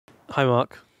Hi,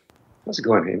 Mark. How's it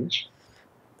going, Hamish?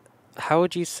 How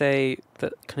would you say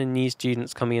that kind of new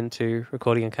students coming into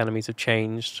recording academies have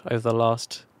changed over the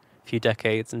last few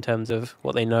decades in terms of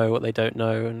what they know, what they don't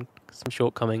know, and some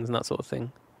shortcomings and that sort of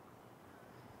thing?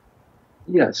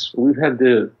 Yes, we've had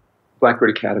the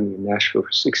Blackbird Academy in Nashville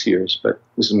for 6 years, but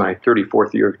this is my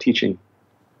 34th year of teaching.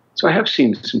 So I have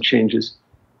seen some changes.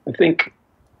 I think,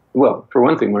 well, for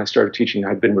one thing, when I started teaching,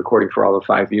 I'd been recording for all of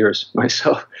 5 years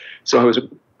myself. So I was,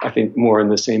 I think, more in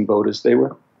the same boat as they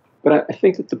were. But I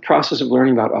think that the process of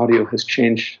learning about audio has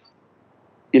changed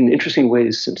in interesting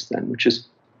ways since then, which is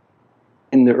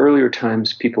in the earlier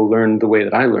times, people learned the way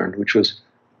that I learned, which was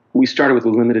we started with a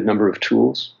limited number of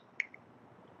tools,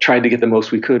 tried to get the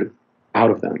most we could out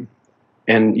of them.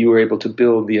 And you were able to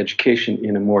build the education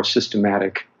in a more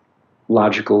systematic,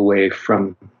 logical way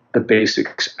from the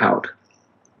basics out.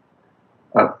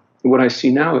 What I see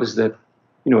now is that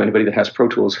anybody that has Pro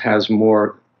Tools has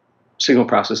more signal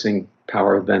processing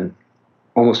power than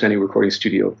almost any recording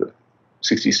studio of the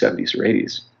 60s, 70s, or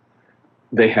 80s.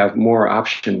 They have more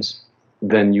options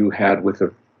than you had with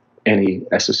any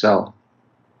SSL.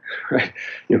 Right?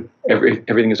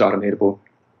 Everything is automatable.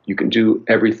 You can do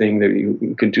everything that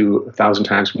you can do 1,000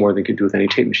 times more than you can do with any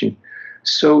tape machine.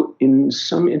 So in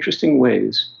some interesting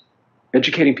ways,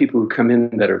 educating people who come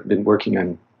in that have been working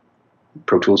on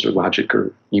Pro Tools or Logic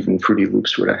or even Fruity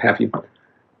Loops or what have you,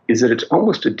 is that it's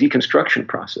almost a deconstruction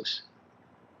process.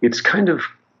 It's kind of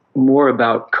more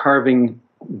about carving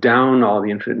down all the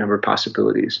infinite number of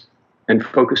possibilities and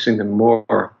focusing them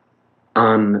more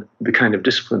on the kind of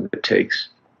discipline that it takes,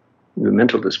 the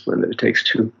mental discipline that it takes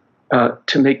to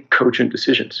make cogent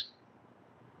decisions,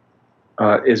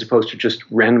 as opposed to just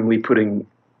randomly putting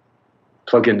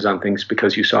plugins on things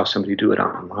because you saw somebody do it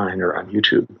online or on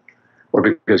YouTube, or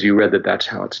because you read that that's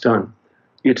how it's done.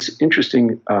 It's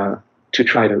interesting to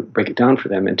try to break it down for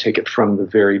them and take it from the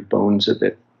very bones of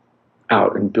it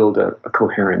out and build a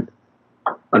coherent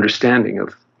understanding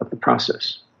of the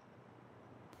process.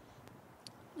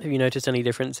 Have you noticed any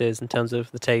differences in terms of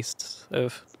the tastes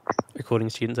of recording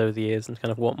students over the years and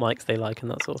kind of what mics they like and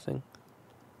that sort of thing?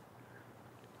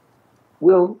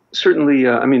 Well, certainly,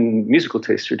 musical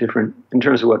tastes are different. In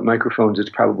terms of what microphones, it's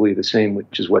probably the same,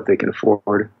 which is what they can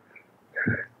afford.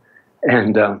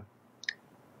 And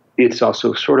it's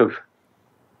also sort of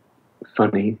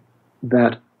funny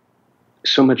that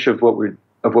so much of what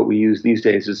we use these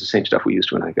days is the same stuff we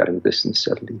used when I got into this in the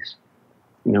 70s.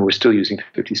 We're still using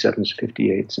 57s,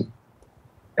 58s, and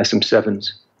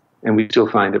SM7s. And we still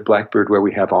find at Blackbird, where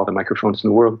we have all the microphones in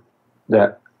the world,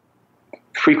 that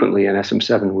frequently an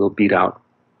SM7 will beat out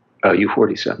a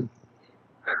U47.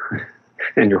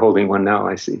 And you're holding one now,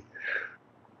 I see.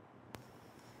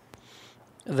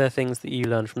 Are there things that you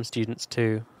learn from students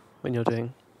too when you're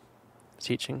doing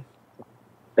teaching?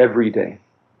 Every day.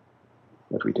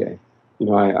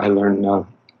 I learn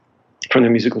from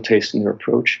their musical taste and their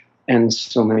approach. And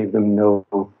so many of them know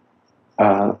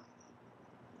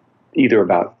either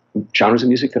about genres of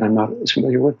music that I'm not as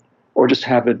familiar with, or just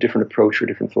have a different approach or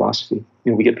different philosophy.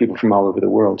 We get people from all over the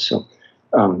world. So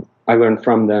I learn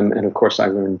from them, and of course I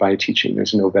learn by teaching.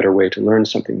 There's no better way to learn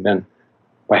something than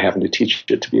by having to teach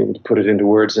it. To be able to put it into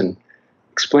words and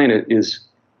explain it is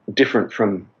different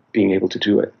from being able to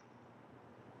do it.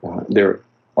 There are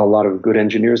a lot of good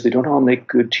engineers. They don't all make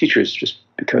good teachers just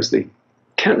because they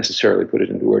can't necessarily put it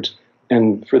into words.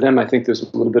 And for them, I think there's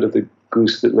a little bit of the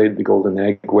goose that laid the golden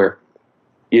egg, where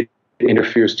it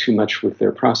interferes too much with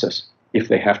their process if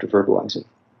they have to verbalize it.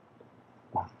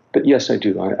 But yes, I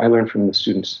do. I learn from the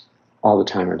students all the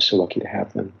time. I'm so lucky to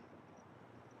have them.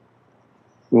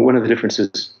 One of the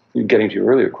differences, getting to your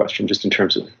earlier question, just in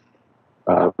terms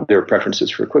of their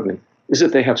preferences for equipment, is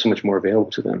that they have so much more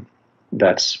available to them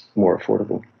that's more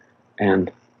affordable. And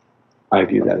I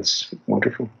view that as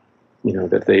wonderful.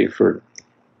 That they, for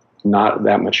not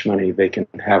that much money, they can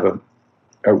have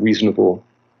a reasonable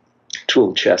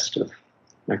tool chest of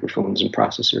microphones and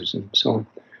processors and so on.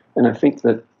 And I think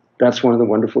that that's one of the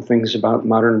wonderful things about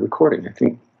modern recording. I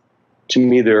think, to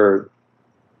me, there are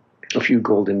a few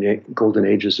golden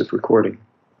ages of recording.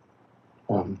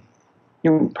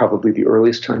 Probably the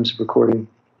earliest times of recording,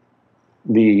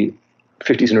 the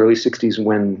 50s and early 60s,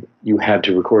 when you had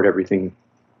to record everything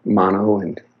mono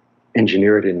and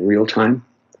engineer it in real time.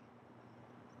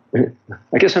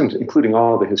 I guess I'm including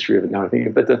all the history of it now, I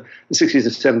think, but the 60s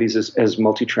and 70s as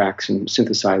multi-tracks and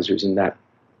synthesizers and that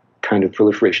kind of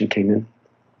proliferation came in.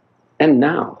 And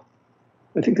now,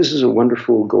 I think this is a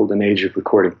wonderful golden age of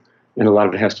recording, and a lot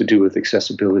of it has to do with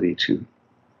accessibility to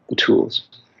the tools.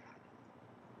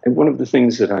 And one of the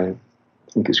things that I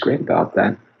think is great about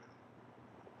that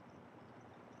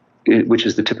which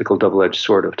is the typical double-edged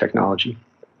sword of technology,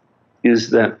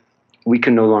 is that we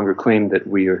can no longer claim that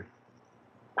we are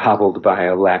hobbled by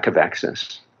a lack of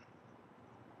access.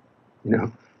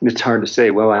 It's hard to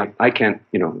say, well, I can't,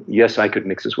 yes, I could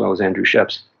mix as well as Andrew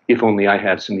Sheps if only I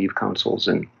had some Eve consoles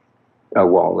and a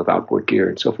wall of outboard gear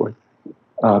and so forth.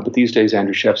 But these days,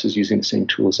 Andrew Sheps is using the same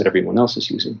tools that everyone else is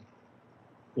using.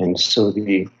 And so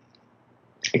the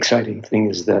exciting thing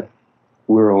is that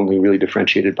we're only really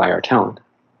differentiated by our talent,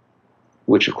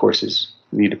 which, of course, is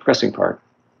the depressing part,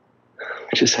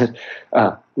 which is that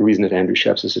the reason that Andrew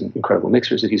Sheps is an incredible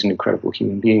mixer is that he's an incredible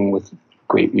human being with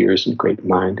great ears and great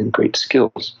mind and great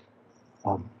skills.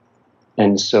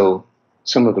 And so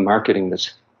some of the marketing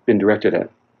that's been directed at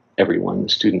everyone, the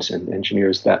students and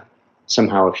engineers, that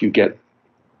somehow if you get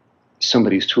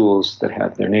somebody's tools that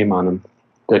have their name on them,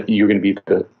 that you're going to be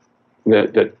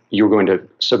that you're going to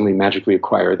suddenly magically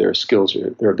acquire their skills or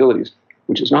their abilities,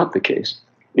 which is not the case.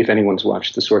 If anyone's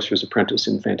watched The Sorcerer's Apprentice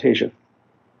in Fantasia,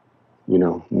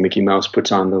 Mickey Mouse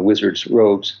puts on the wizard's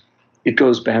robes, it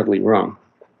goes badly wrong.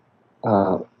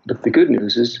 But the good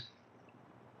news is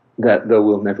that though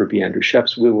we'll never be Andrew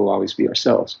Sheps, we will always be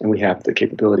ourselves, and we have the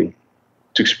capability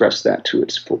to express that to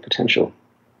its full potential.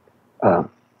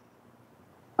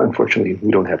 Unfortunately,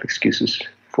 we don't have excuses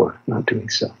for not doing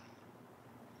so.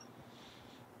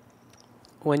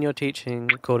 When you're teaching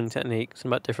recording techniques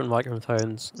about different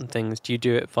microphones and things, do you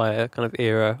do it via kind of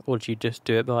era, or do you just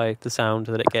do it by the sound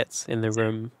that it gets in the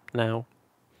room now?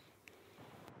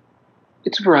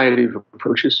 It's a variety of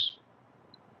approaches.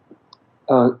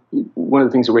 One of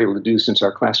the things that we're able to do, since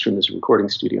our classroom is a recording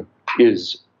studio,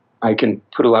 is I can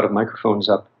put a lot of microphones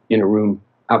up in a room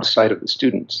outside of the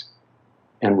students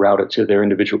and route it to their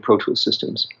individual Pro Tools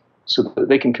systems so that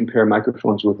they can compare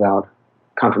microphones without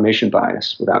confirmation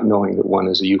bias, without knowing that one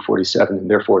is a U47 and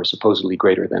therefore is supposedly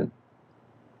greater than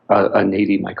a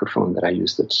Nady microphone that I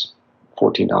use that's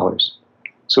 $14.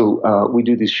 So we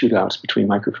do these shootouts between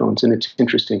microphones, and it's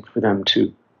interesting for them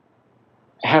to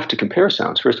have to compare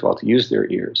sounds, first of all, to use their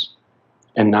ears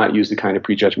and not use the kind of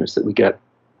prejudgments that we get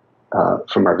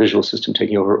from our visual system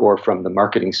taking over or from the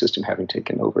marketing system having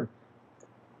taken over.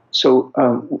 So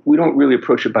we don't really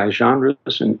approach it by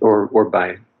genres or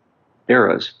by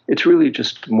eras. It's really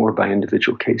just more by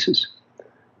individual cases.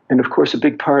 And of course, a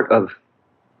big part of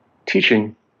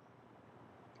teaching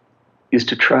is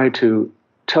to try to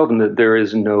tell them that there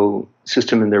is no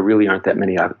system and there really aren't that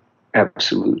many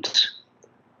absolutes.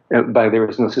 By there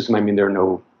is no system, I mean there are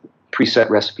no preset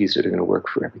recipes that are going to work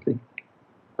for everything.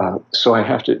 So I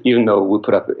have to, even though we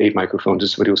put up 8 microphones and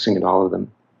somebody will sing in all of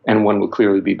them, and one will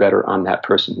clearly be better on that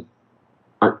person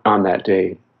on that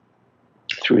day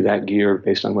through that gear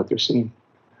based on what they're singing.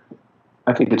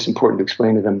 I think it's important to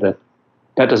explain to them that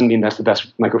that doesn't mean that's the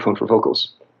best microphone for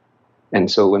vocals.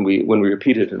 And so when we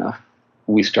repeat it enough,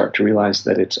 we start to realize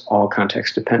that it's all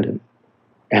context dependent,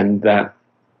 and that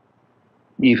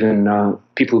even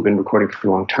people who've been recording for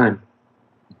a long time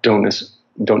don't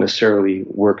necessarily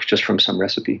work just from some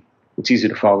recipe. It's easy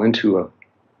to fall into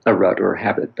a rut or a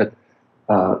habit, but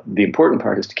the important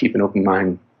part is to keep an open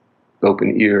mind,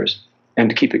 open ears, and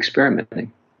to keep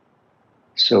experimenting.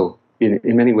 So in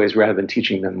many ways, rather than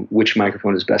teaching them which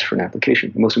microphone is best for an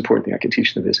application, the most important thing I can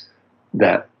teach them is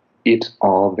that it's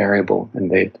all variable,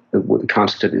 and the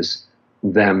constant is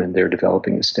them and their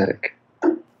developing aesthetic.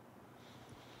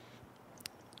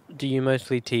 Do you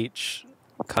mostly teach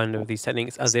kind of these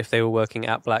techniques as if they were working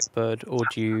at Blackbird, or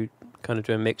do you kind of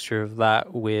do a mixture of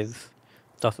that with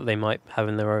stuff that they might have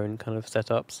in their own kind of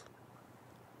setups?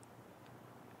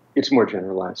 It's more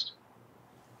generalized.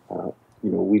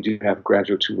 We do have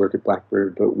graduates who work at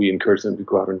Blackbird, but we encourage them to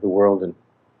go out into the world and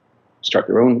start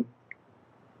their own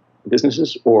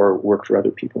businesses or work for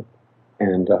other people.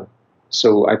 And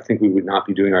so I think we would not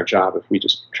be doing our job if we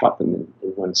just taught them in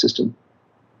one system.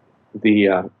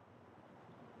 The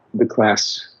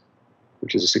class,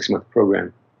 which is a 6-month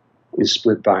program, is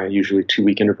split by usually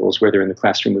 2-week intervals where they're in the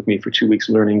classroom with me for 2 weeks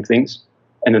learning things,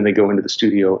 and then they go into the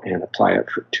studio and apply it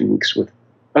for 2 weeks with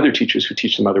other teachers who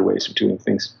teach them other ways of doing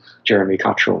things. Jeremy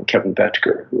Cottrell and Kevin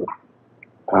Betker, who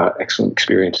are excellent,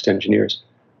 experienced engineers.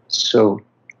 So,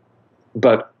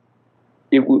 but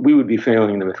we would be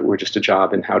failing them if it were just a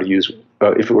job in how to use,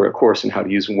 if it were a course in how to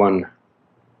use one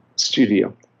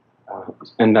studio.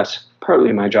 And that's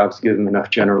partly my job, to give them enough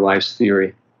generalized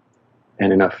theory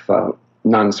and enough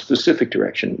non-specific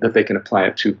direction that they can apply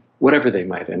it to whatever they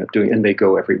might end up doing. And they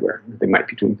go everywhere. They might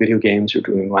be doing video games or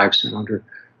doing live sound or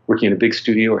working in a big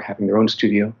studio or having their own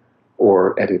studio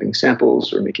or editing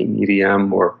samples or making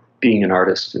EDM or being an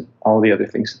artist and all the other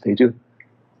things that they do.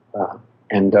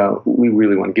 And we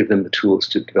really want to give them the tools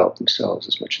to develop themselves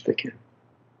as much as they can.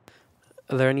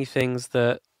 Are there any things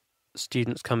that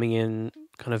students coming in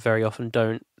kind of very often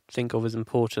don't think of as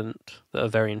important that are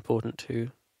very important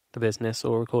to the business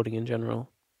or recording in general?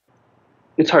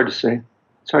 It's hard to say.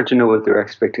 It's hard to know what their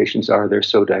expectations are. They're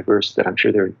so diverse that I'm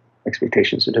sure their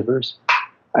expectations are diverse.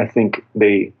 I think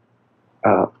they,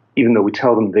 even though we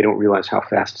tell them, they don't realize how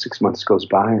fast 6 months goes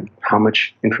by and how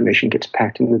much information gets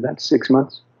packed into that 6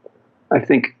 months. I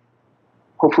think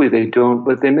hopefully they don't,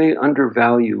 but they may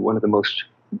undervalue one of the most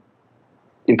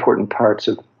important parts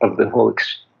of the whole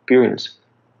experience,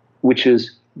 which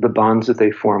is the bonds that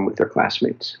they form with their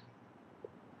classmates.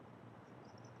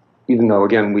 Even though,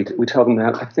 again, we tell them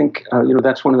that, I think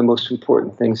that's one of the most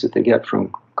important things that they get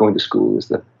from going to school is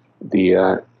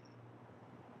the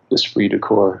esprit de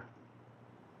corps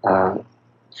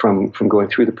from going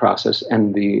through the process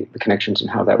and the connections and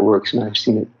how that works. And I've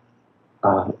seen it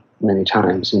many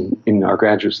times in our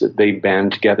graduates that they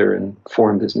band together and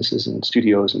form businesses and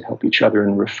studios and help each other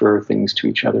and refer things to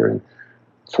each other and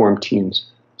form teams.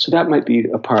 So that might be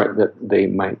a part that they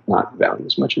might not value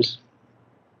as much as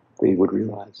they would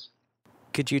realize.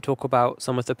 Could you talk about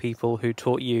some of the people who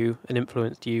taught you and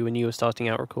influenced you when you were starting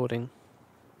out recording?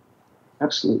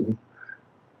 Absolutely.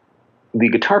 The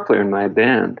guitar player in my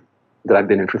band that I've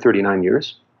been in for 39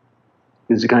 years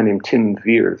is a guy named Tim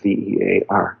Veer,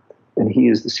 Vear, and he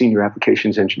is the senior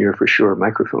applications engineer for Shure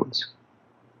Microphones.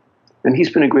 And he's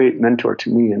been a great mentor to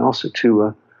me and also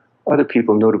to other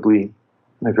people, notably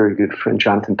my very good friend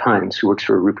Jonathan Pines, who works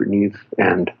for Rupert Neve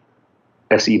and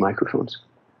SE Microphones.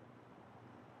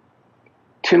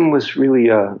 Tim was really,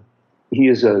 he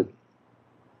is a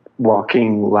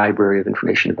walking library of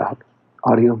information about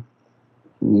audio.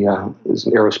 He is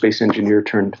an aerospace engineer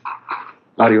turned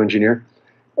audio engineer.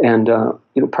 And,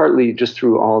 partly just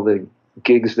through all the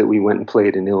gigs that we went and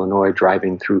played in Illinois,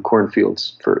 driving through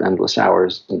cornfields for endless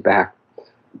hours and back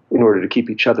in order to keep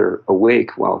each other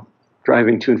awake while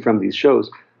driving to and from these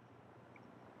shows,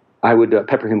 I would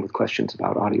pepper him with questions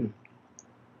about audio.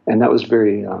 And that was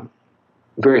very,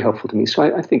 very helpful to me. So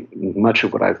I think much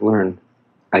of what I've learned,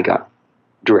 I got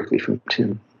directly from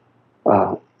Tim.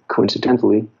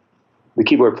 Coincidentally, the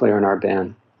keyboard player in our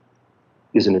band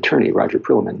is an attorney, Roger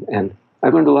Perlman, and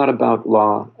I've learned a lot about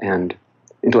law and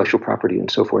intellectual property and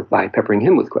so forth by peppering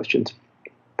him with questions,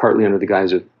 partly under the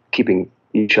guise of keeping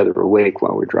each other awake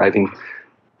while we're driving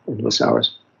endless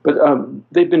hours. But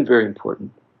they've been very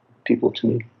important people to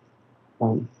me.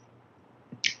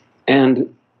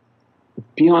 And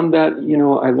beyond that,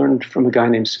 I learned from a guy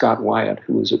named Scott Wyatt,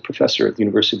 who was a professor at the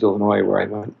University of Illinois where I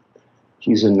went.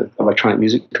 He's an electronic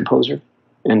music composer,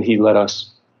 and he let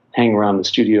us hang around the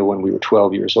studio when we were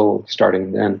 12 years old,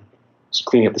 starting then,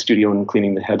 cleaning up the studio and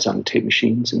cleaning the heads on the tape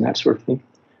machines and that sort of thing.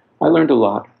 I learned a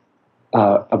lot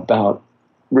about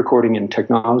recording and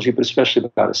technology, but especially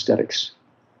about aesthetics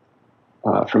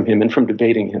from him and from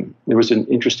debating him. There was an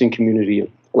interesting community of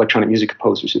electronic music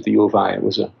composers at the U of I. It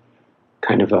was a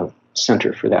kind of a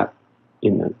center for that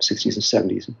in the 60s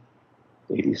and 70s and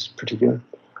 80s particularly.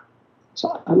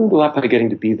 So I learned a lot by getting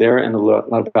to be there and a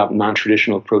lot about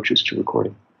non-traditional approaches to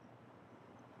recording.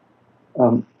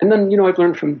 And then, I've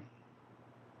learned from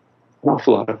an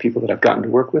awful lot of people that I've gotten to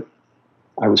work with.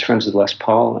 I was friends with Les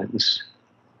Paul. It was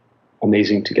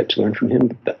amazing to get to learn from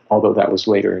him, although that was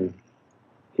later in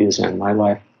his and my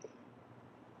life.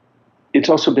 It's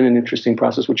also been an interesting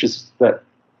process, which is that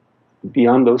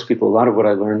beyond those people, a lot of what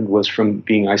I learned was from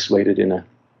being isolated in a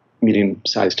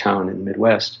medium-sized town in the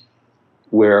Midwest,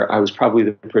 where I was probably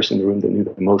the person in the room that knew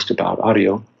the most about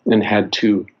audio and had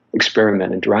to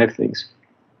experiment and drive things.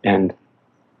 And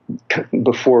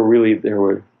before really there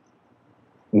were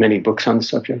many books on the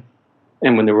subject,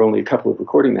 and when there were only a couple of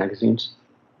recording magazines,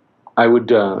 I would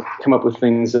come up with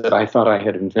things that I thought I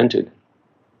had invented,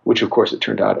 which of course it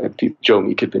turned out Joe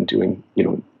Meek had been doing,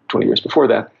 20 years before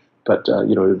that. But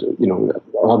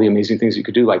all the amazing things you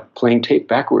could do, like playing tape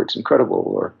backwards, incredible,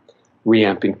 or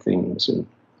reamping things, and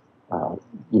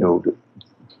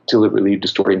deliberately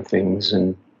distorting things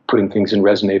and putting things in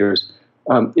resonators.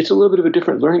 It's a little bit of a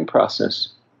different learning process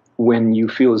when you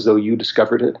feel as though you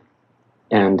discovered it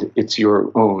and it's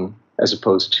your own, as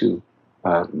opposed to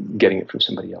getting it from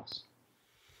somebody else.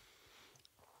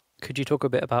 Could you talk a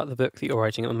bit about the book that you're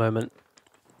writing at the moment?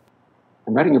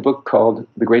 I'm writing a book called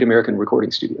The Great American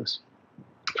Recording Studios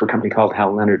for a company called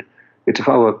Hal Leonard. It's a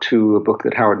follow-up to a book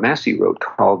that Howard Massey wrote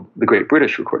called The Great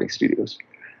British Recording Studios.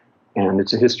 And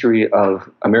it's a history of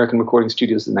American recording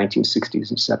studios in the 1960s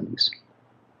and 70s.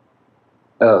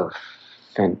 A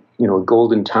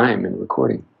golden time in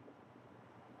recording.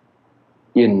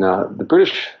 In the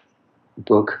British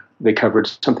book, they covered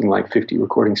something like 50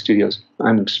 recording studios.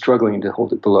 I'm struggling to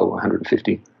hold it below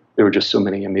 150 there were just so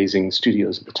many amazing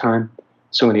studios at the time,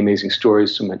 so many amazing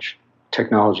stories, so much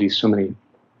technology, so many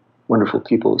wonderful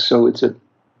people. So it's an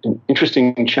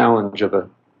interesting challenge of a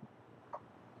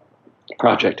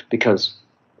project, because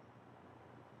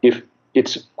if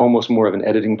it's almost more of an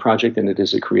editing project than it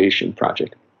is a creation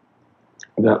project.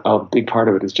 A big part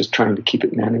of it is just trying to keep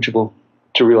it manageable,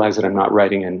 to realize that I'm not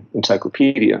writing an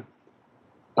encyclopedia,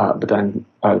 but I'm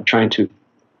trying to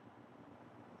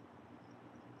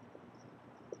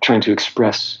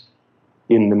express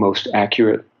in the most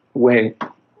accurate way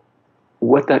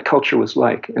what that culture was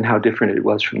like and how different it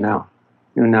was from now.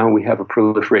 Now we have a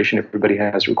proliferation. Everybody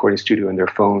has a recording studio on their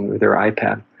phone or their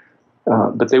iPad.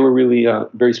 But they were really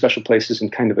very special places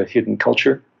and kind of a hidden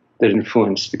culture that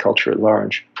influenced the culture at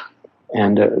large.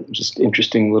 And just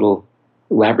interesting little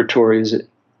laboratories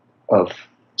of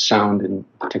sound and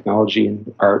technology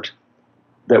and art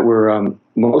that were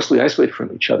mostly isolated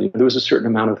from each other. There was a certain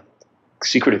amount of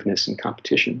secretiveness and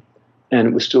competition. And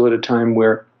it was still at a time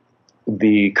where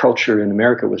the culture in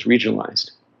America was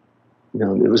regionalized.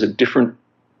 It was a different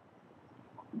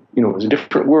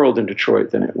world in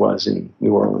Detroit than it was in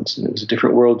New Orleans, and it was a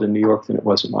different world in New York than it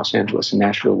was in Los Angeles, and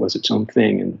Nashville was its own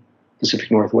thing, and Pacific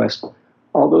Northwest.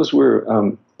 All those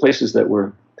were places that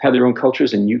had their own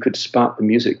cultures, and you could spot the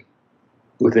music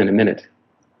within a minute.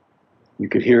 You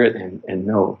could hear it and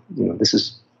know, this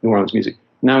is New Orleans music.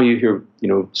 Now you hear,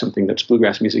 something that's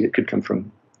bluegrass music. It could come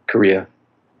from Korea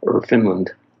or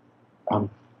Finland.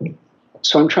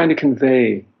 So I'm trying to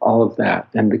convey all of that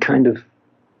and the kind of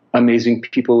amazing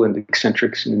people and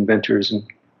eccentrics and inventors and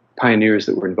pioneers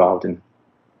that were involved in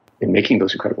making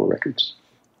those incredible records.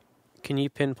 Can you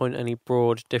pinpoint any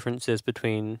broad differences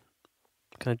between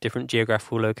kind of different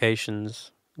geographical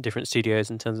locations, different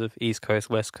studios in terms of East Coast,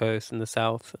 West Coast, and the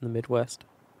South and the Midwest?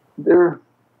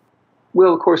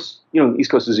 Well, of course, the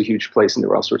East Coast is a huge place, and there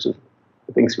were all sorts of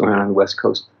things going on the West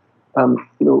Coast.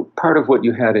 Part of what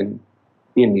you had in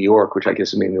New York, which I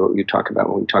guess is mainly what you talk about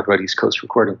when we talk about East Coast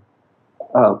recording,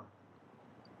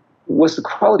 was the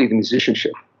quality of the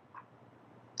musicianship.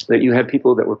 That you had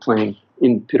people that were playing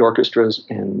in pit orchestras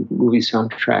and movie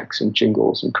soundtracks and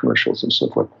jingles and commercials and so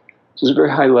forth. So there's a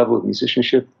very high level of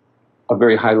musicianship, a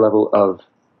very high level of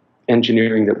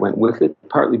engineering that went with it,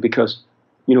 partly because,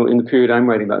 in the period I'm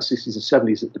writing about, 60s and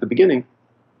 70s, at the beginning,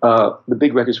 the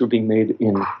big records were being made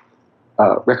in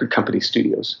record company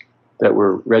studios that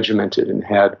were regimented and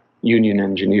had union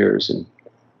engineers, and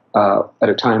at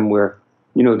a time where,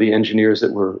 the engineers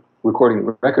that were recording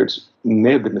the records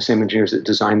may have been the same engineers that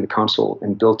designed the console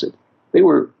and built it. They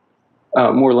were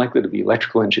more likely to be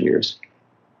electrical engineers,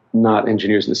 not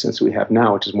engineers in the sense that we have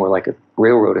now, which is more like a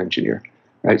railroad engineer,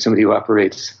 right? Somebody who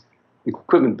operates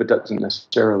equipment but doesn't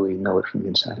necessarily know it from the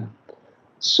inside out.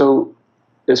 So,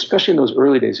 especially in those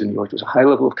early days in New York, there was a high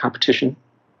level of competition,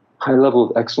 high level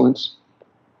of excellence,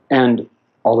 and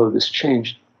all of this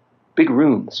changed. Big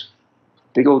rooms,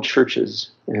 big old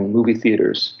churches and movie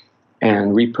theaters,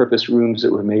 and repurposed rooms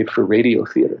that were made for radio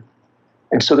theater.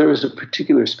 And so there was a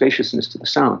particular spaciousness to the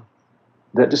sound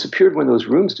that disappeared when those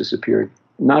rooms disappeared,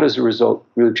 not as a result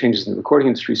really changes in the recording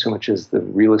industry so much as the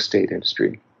real estate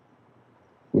industry.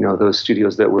 Those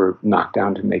studios that were knocked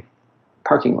down to make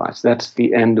parking lots. That's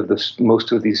the end of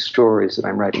most of these stories that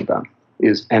I'm writing about,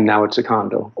 and now it's a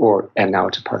condo, and now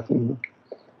it's a parking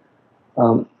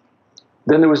lot.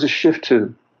 Then there was a shift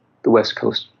to the West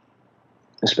Coast,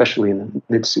 especially in the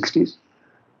mid-'60s,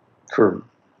 for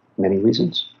many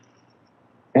reasons.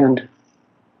 And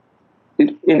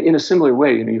in a similar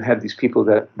way, you had these people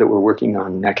that were working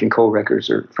on Nat King Cole records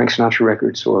or Frank Sinatra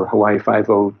records or Hawaii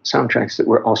Five-0 soundtracks that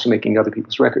were also making other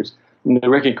people's records. And the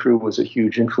Wrecking Crew was a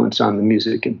huge influence on the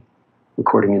music and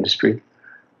recording industry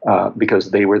because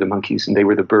they were the Monkees and they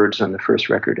were the Byrds on the first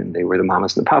record, and they were the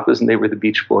Mamas and the Papas and they were the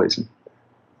Beach Boys and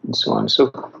so on. So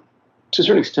to a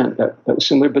certain extent, that was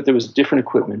similar, but there was different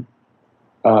equipment.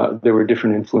 There were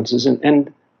different influences,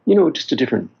 and just a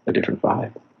different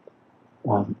vibe.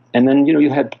 And then, you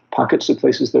had pockets of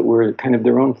places that were kind of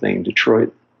their own thing.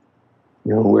 Detroit,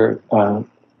 where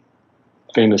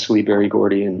famously Berry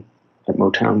Gordy at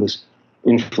Motown was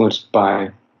influenced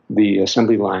by the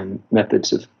assembly line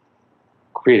methods of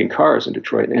creating cars in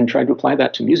Detroit and tried to apply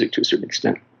that to music to a certain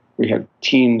extent. We had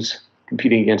teams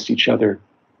competing against each other.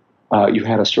 You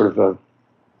had a sort of a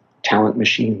talent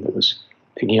machine that was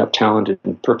picking up talent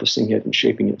and purposing it and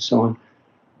shaping it and so on.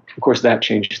 Of course, that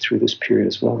changed through this period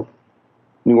as well.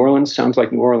 New Orleans sounds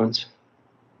like New Orleans.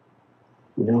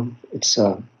 It's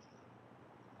a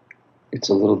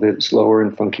little bit slower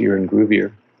and funkier and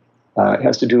groovier. It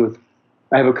has to do with,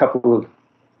 I have a couple of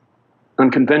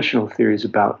unconventional theories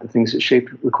about the things that shape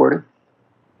recording.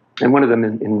 And one of them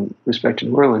in respect to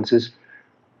New Orleans is,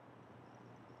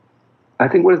 I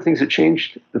think one of the things that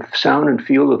changed the sound and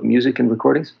feel of music and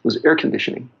recordings was air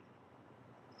conditioning.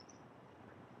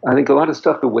 I think a lot of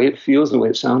stuff, the way it feels, the way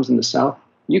it sounds in the South,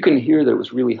 you can hear that it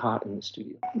was really hot in the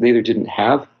studio. They either didn't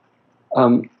have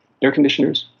air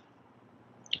conditioners,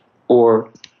 or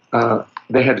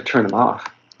they had to turn them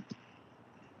off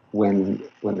when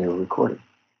they were recording.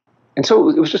 And so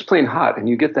it was just plain hot, and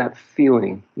you get that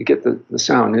feeling, you get the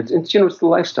sound. It's it's the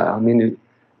lifestyle. I mean,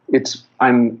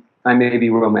 I may be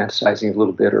romanticizing it a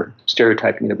little bit or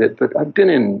stereotyping it a bit, but I've been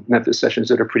in Memphis sessions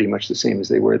that are pretty much the same as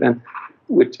they were then.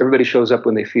 Which everybody shows up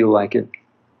when they feel like it.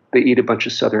 They eat a bunch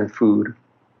of Southern food.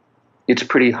 It's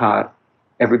pretty hot.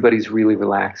 Everybody's really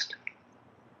relaxed.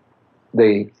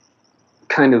 They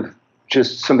kind of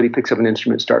just, somebody picks up an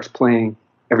instrument, starts playing,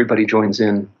 everybody joins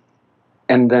in,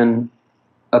 and then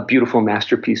a beautiful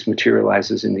masterpiece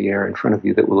materializes in the air in front of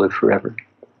you that will live forever.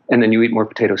 And then you eat more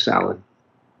potato salad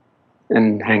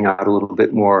and hang out a little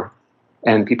bit more,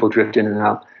 and people drift in and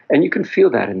out. And you can feel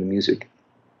that in the music.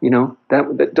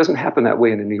 That doesn't happen that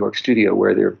way in a New York studio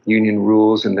where there are union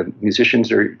rules and the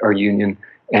musicians are union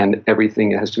and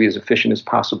everything has to be as efficient as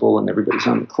possible and everybody's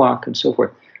on the clock and so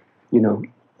forth.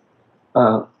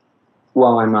 While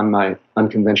I'm on my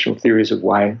unconventional theories of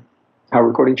how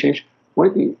recording changed,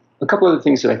 a couple other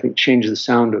things that I think change the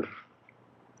sound of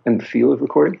and the feel of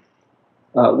recording.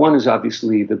 One is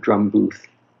obviously the drum booth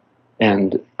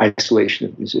and isolation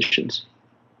of musicians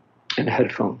and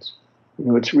headphones.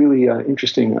 It's really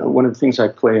interesting. One of the things I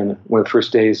play on one of the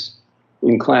first days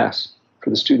in class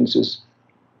for the students is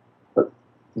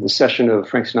the session of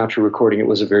Frank Sinatra recording It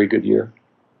Was a Very Good Year.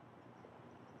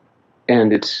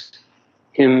 And it's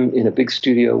him in a big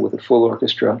studio with a full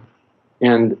orchestra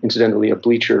and, incidentally, a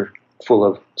bleacher full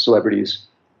of celebrities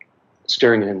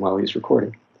staring at him while he's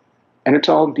recording. And it's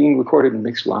all being recorded and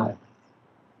mixed live.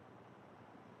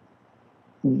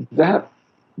 That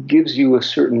gives you a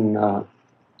certain...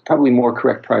 probably more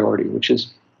correct priority, which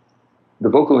is the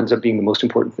vocal ends up being the most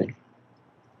important thing.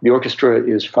 The orchestra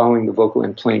is following the vocal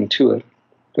and playing to it.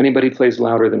 If anybody plays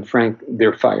louder than Frank,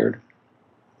 they're fired.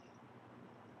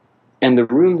 And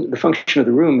the function of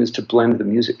the room is to blend the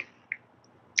music.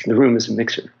 The room is a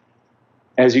mixer.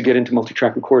 As you get into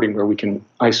multi-track recording where we can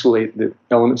isolate the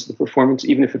elements of the performance,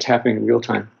 even if it's happening in real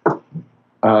time,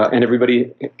 and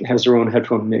everybody has their own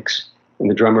headphone mix, and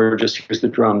the drummer just hears the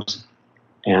drums,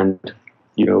 and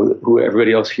who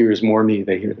everybody else hears more me,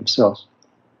 they hear themselves.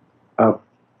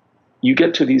 You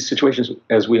get to these situations,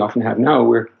 as we often have now,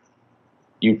 where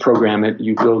you program it,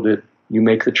 you build it, you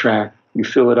make the track, you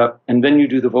fill it up, and then you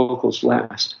do the vocals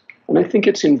last. And I think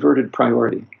it's inverted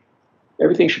priority.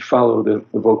 Everything should follow the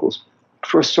vocals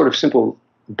for a sort of simple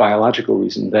biological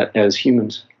reason that as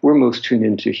humans, we're most tuned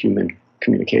into human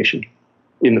communication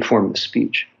in the form of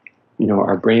speech.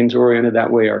 Our brains are oriented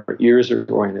that way, our ears are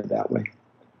oriented that way.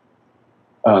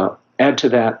 Add to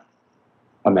that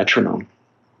a metronome,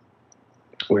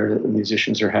 where the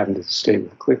musicians are having to stay with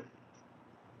the click.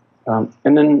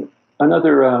 And then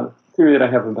another theory that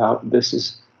I have about this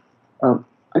is,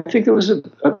 I think there was a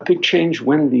big change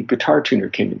when the guitar tuner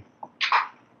came in.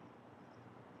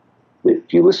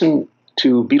 If you listen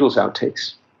to Beatles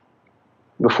outtakes,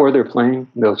 before they're playing,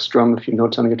 they'll strum a few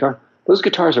notes on the guitar. Those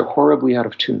guitars are horribly out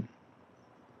of tune.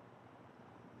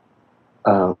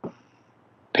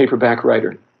 Paperback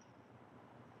Writer.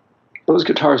 Those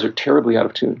guitars are terribly out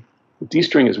of tune. The D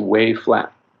string is way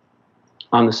flat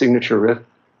on the signature riff.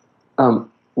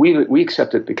 We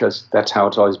accept it because that's how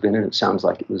it's always been, and it sounds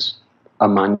like it was a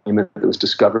monument that was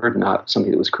discovered, not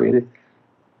something that was created.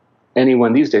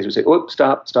 Anyone these days would say, "Oh,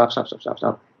 stop!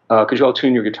 Could you all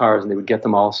tune your guitars?" And they would get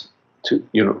them all to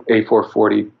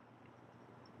A440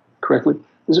 correctly.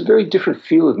 There's a very different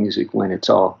feel of music when it's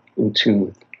all in tune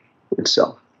with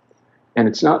itself, and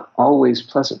it's not always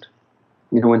pleasant.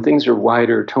 When things are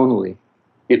wider tonally,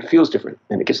 it feels different,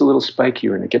 and it gets a little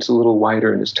spikier, and it gets a little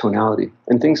wider in its tonality,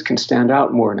 and things can stand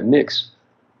out more in a mix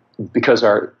because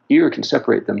our ear can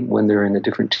separate them when they're in a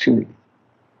different tuning.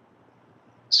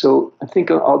 So I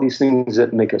think all these things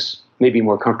that make us maybe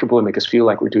more comfortable and make us feel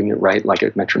like we're doing it right, like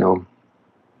a metronome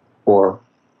or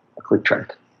a click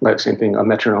track, like same thing, a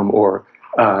metronome or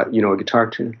a guitar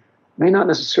tune, may not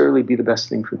necessarily be the best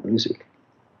thing for music.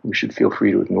 We should feel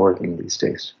free to ignore them these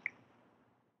days.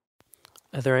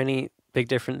 Are there any big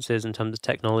differences in terms of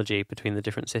technology between the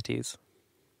different cities?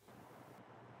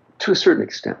 To a certain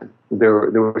extent, there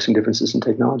were some differences in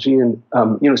technology, and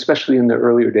especially in the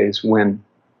earlier days when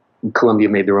Columbia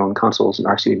made their own consoles and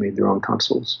RCA made their own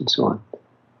consoles and so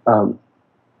on.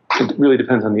 It really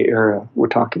depends on the era we're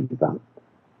talking about.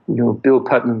 Bill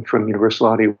Putnam from Universal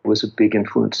Audio was a big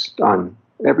influence on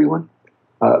everyone,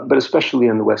 but especially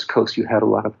on the West Coast, you had a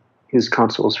lot of his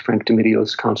consoles, Frank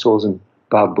Domidio's consoles, and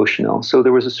Bob Bushnell. So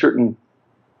there was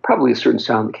probably a certain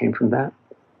sound that came from that.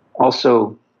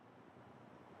 Also,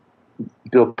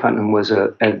 Bill Putnam was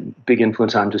a big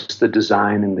influence on just the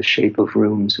design and the shape of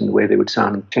rooms and the way they would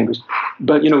sound in chambers.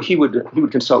 But he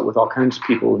would consult with all kinds of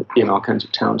people in all kinds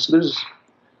of towns. So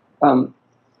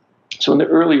so in the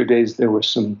earlier days there were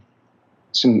some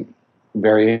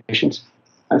variations.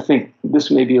 I think this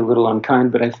may be a little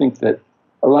unkind, but I think that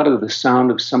a lot of the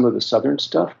sound of some of the southern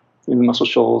stuff in Muscle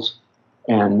Shoals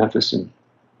and Memphis and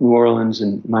New Orleans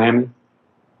and Miami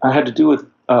had to do with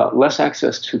less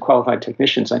access to qualified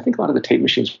technicians. I think a lot of the tape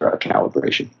machines were out of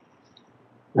calibration.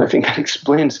 And I think that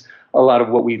explains a lot of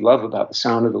what we love about the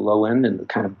sound of the low end and the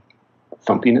kind of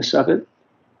thumpiness of it,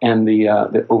 and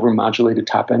the over-modulated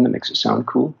top end that makes it sound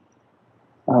cool.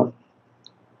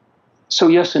 So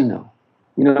yes and no.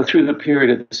 Through the period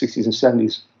of the 60s and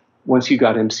 70s, once you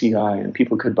got MCI and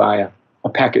people could buy a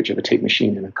package of a tape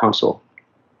machine and a console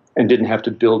and didn't have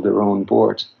to build their own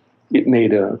boards, it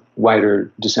made a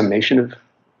wider dissemination of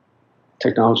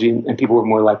technology, and people were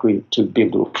more likely to be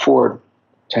able to afford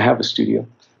to have a studio.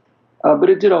 But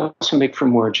it did also make for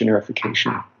more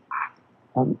generification.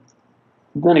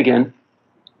 Then again,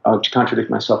 to contradict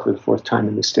myself for the fourth time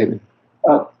in this statement,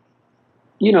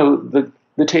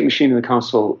 the tape machine and the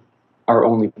console are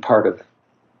only part of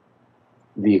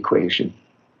the equation.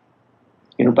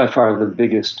 By far the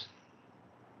biggest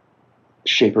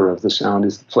shaper of the sound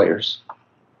is the players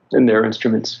and their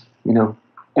instruments,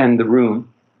 and the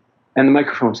room. And the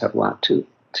microphones have a lot to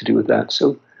do with that.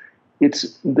 So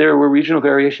there were regional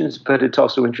variations, but it's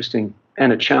also interesting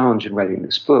and a challenge in writing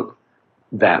this book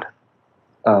that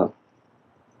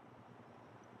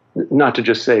not to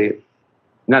just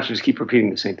keep repeating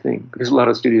the same thing, because a lot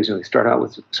of studios start out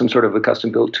with some sort of a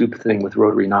custom built tube thing with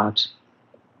rotary knobs,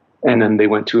 and then they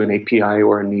went to an API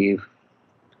or a Neve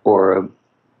or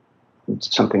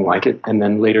something like it, and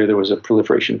then later there was a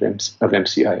proliferation of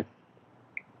MCI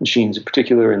machines in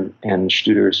particular, and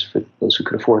Studers for those who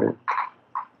could afford it.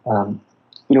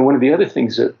 One of the other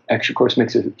things that actually, of course,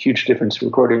 makes a huge difference in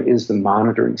recording is the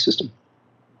monitoring system.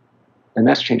 And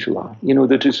that's changed a lot.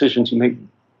 The decisions you make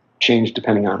change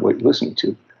depending on what you're listening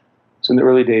to. So in the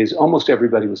early days, almost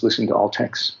everybody was listening to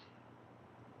Altex,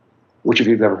 which if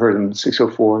you've ever heard them,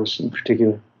 604s in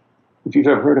particular, if you've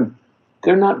ever heard them,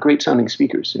 they're not great sounding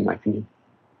speakers, in my opinion.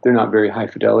 They're not very high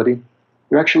fidelity.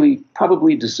 They're actually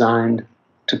probably designed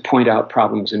to point out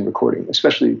problems in recording,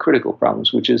 especially critical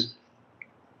problems, which is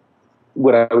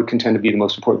what I would contend to be the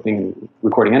most important thing in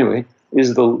recording anyway,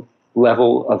 is the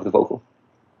level of the vocal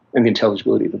and the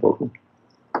intelligibility of the vocal.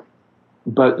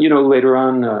 But, later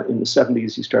on in the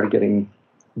 70s, you started getting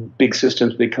big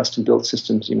systems, big custom-built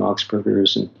systems,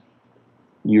 Augsburgers and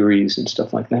Uris and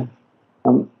stuff like that.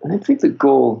 And I think the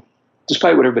goal,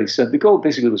 despite what everybody said, the goal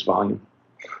basically was volume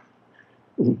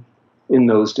in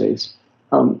those days.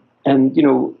 And,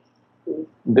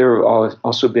 there have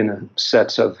also been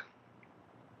sets of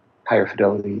higher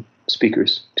fidelity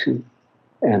speakers, too.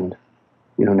 And,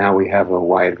 now we have a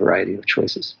wide variety of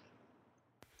choices.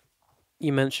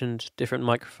 You mentioned different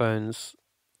microphones.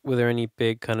 Were there any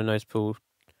big kind of notable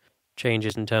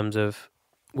changes in terms of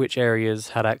which areas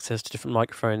had access to different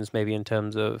microphones, maybe in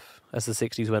terms of, as the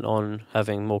 60s went on,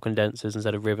 having more condensers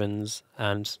instead of ribbons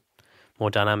and more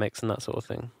dynamics and that sort of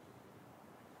thing?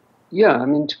 Yeah,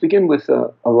 to begin with,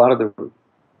 a lot of the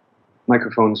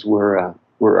microphones were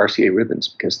RCA ribbons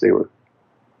because they were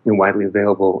widely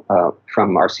available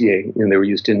from RCA, and they were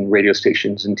used in radio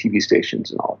stations and TV stations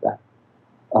and all of that.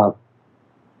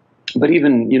 But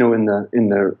even in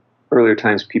the earlier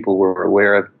times, people were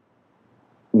aware of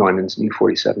Neumann's and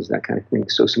U47s, that kind of thing.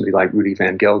 So somebody like Rudy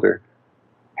Van Gelder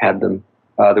had them.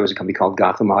 There was a company called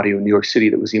Gotham Audio in New York City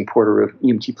that was the importer of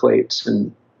EMT plates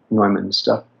and Neumann and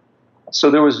stuff. So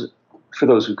there was, for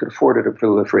those who could afford it, a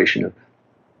proliferation of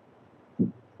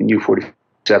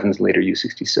U47s, later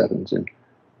U67s,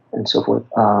 and so forth.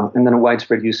 And then a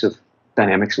widespread use of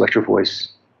dynamics, electro voice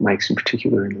mics in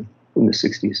particular in the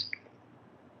 60s.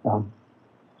 And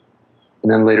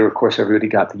then later, of course, everybody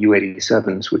got the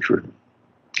U87s, which were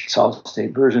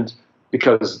solid-state versions,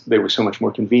 because they were so much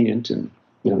more convenient and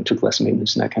took less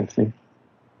maintenance and that kind of thing.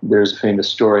 There's a famous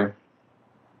story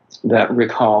that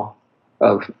Rick Hall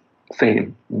of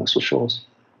Fame, Muscle Shoals,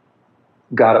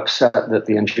 got upset that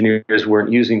the engineers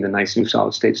weren't using the nice new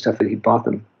solid-state stuff that he bought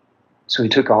them. So he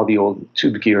took all the old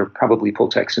tube gear, probably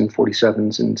Pultecs and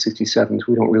 47s and 67s,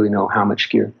 we don't really know how much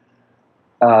gear,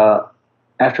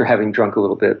 after having drunk a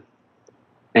little bit,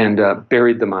 and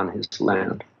buried them on his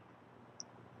land.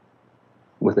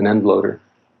 with an end loader.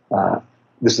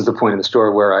 This is the point in the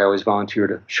store where I always volunteer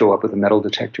to show up with a metal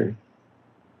detector.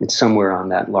 It's somewhere on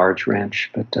that large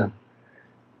ranch. But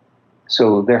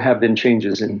so there have been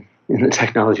changes in the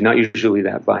technology, not usually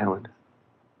that violent.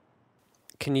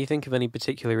 Can you think of any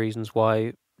particular reasons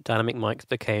why dynamic mics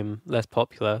became less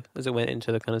popular as it went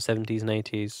into the kind of 70s and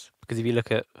 80s? Because if you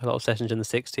look at a lot of sessions in the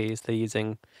 60s, they're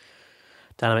using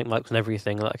dynamic mics and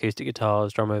everything, like acoustic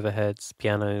guitars, drum overheads,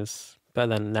 pianos. But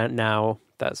then now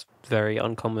that's very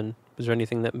uncommon. Was there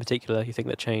anything that in particular you think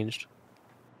that changed?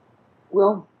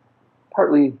 Well,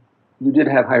 partly you did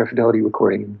have higher fidelity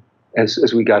recording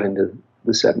as we got into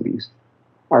the 70s,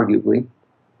 arguably.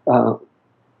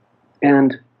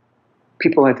 And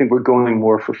people, I think, were going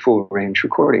more for full range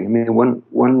recording. I mean,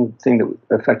 one thing that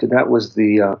affected that was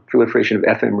the proliferation of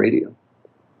FM radio,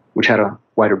 which had a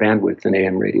wider bandwidth than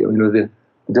AM radio. You know, the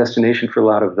destination for a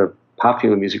lot of the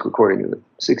popular music recording in the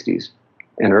 60s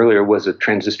and earlier was a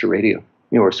transistor radio,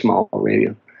 or a small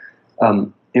radio,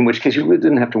 in which case you really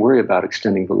didn't have to worry about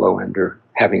extending the low end or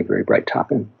having a very bright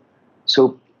top end.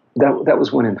 So that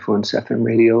was one influence, FM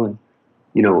radio, and,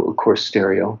 of course,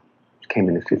 stereo came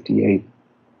into 58.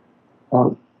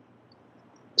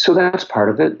 So that's part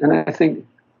of it, and I think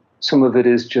some of it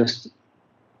is just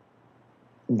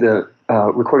the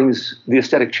recordings, the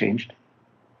aesthetic changed,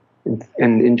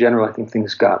 and in general, I think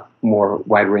things got more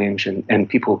wide range, and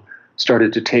people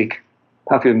started to take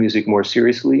popular music more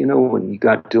seriously. When you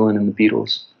got Dylan and the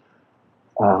Beatles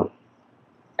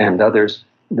and others,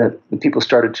 that the people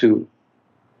started to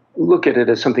look at it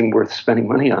as something worth spending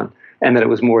money on, and that it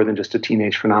was more than just a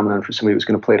teenage phenomenon for somebody who was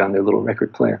going to play it on their little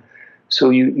record player. So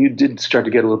you did start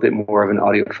to get a little bit more of an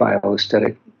audiophile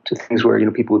aesthetic to things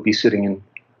where, people would be sitting in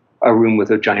a room with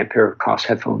a giant pair of Koss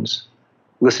headphones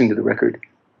listening to the record.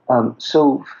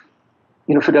 So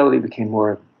fidelity became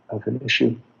more of an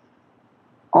issue.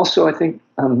 Also, I think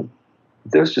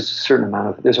there's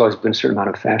always been a certain amount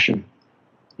of fashion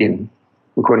in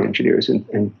recording engineers.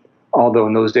 And although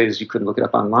in those days you couldn't look it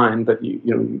up online, but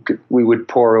we would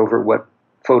pore over what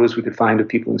photos we could find of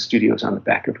people in studios on the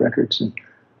back of records. And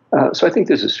so I think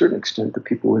there's a certain extent that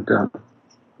people would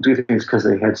do things because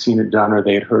they had seen it done or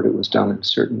they had heard it was done in a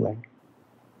certain way.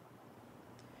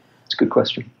 It's a good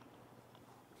question.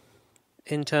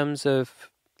 In terms of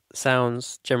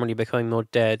sounds generally becoming more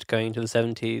dead going into the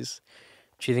 70s,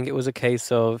 do you think it was a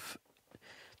case of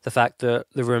the fact that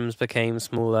the rooms became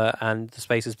smaller and the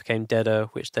spaces became deader,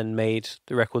 which then made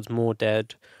the records more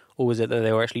dead? Or was it that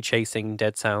they were actually chasing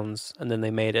dead sounds and then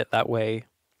they made it that way,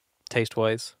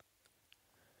 taste-wise?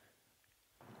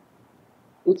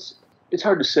 It's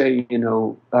hard to say,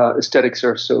 aesthetics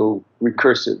are so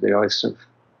recursive. They always sort of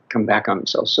come back on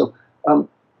themselves. So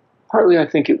partly I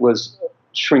think it was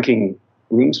shrinking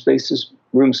room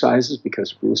sizes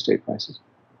because of real estate prices.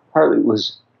 Partly it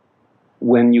was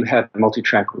when you had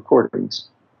multi-track recordings,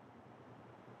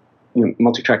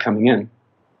 multi-track coming in,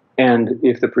 and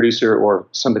if the producer or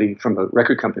somebody from a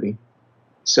record company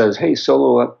says, "Hey,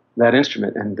 solo up that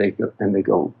instrument," and they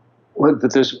go, "Well,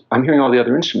 but I'm hearing all the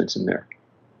other instruments in there,"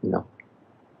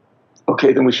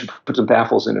 Okay, then we should put some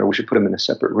baffles in there. We should put them in a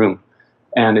separate room.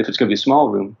 And if it's going to be a small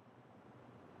room,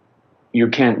 you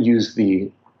can't use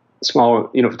the small,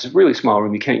 if it's a really small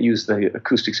room, you can't use the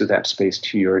acoustics of that space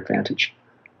to your advantage.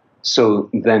 So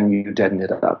then you deaden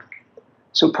it up.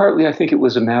 So partly I think it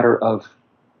was a matter of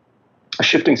a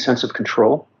shifting sense of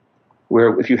control,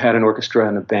 where if you had an orchestra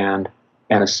and a band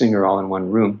and a singer all in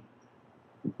one room,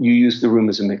 you used the room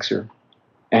as a mixer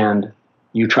and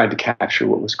you tried to capture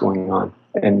what was going on,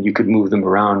 and you could move them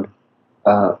around,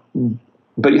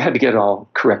 but you had to get it all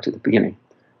correct at the beginning.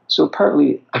 So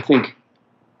partly, I think,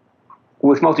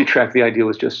 with multi-track, the idea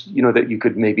was just, that you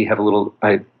could maybe have a little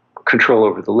control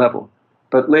over the level.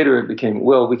 But later it became,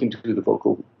 well, we can do the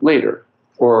vocal later,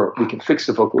 or we can fix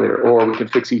the vocal later, or we can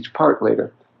fix each part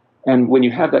later. And when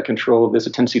you have that control, there's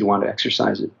a tendency to want to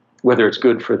exercise it, whether it's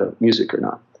good for the music or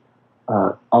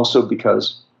not. Also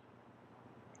because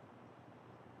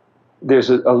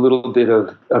there's a little bit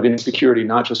of insecurity,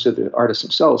 not just of the artists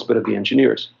themselves, but of the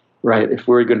engineers, right? If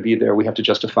we're going to be there, we have to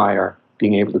justify our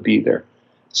being able to be there.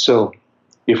 So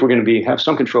if we're going to have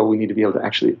some control, we need to be able to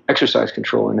actually exercise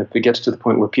control. And if it gets to the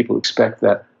point where people expect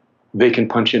that they can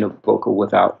punch in a vocal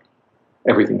without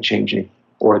everything changing,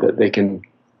 or that they can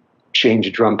change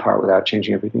a drum part without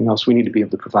changing everything else, we need to be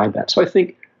able to provide that. So I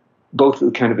think both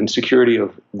the kind of insecurity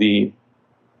of the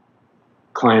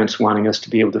clients wanting us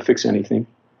to be able to fix anything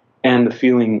and the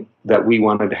feeling that we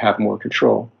wanted to have more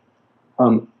control,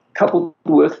 coupled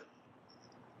with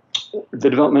the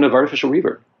development of artificial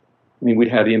reverb. I mean, we'd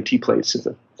had EMT plates in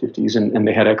the 50s, and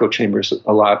they had echo chambers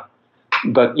a lot.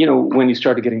 But, when you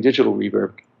started getting digital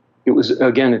reverb,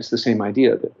 it's the same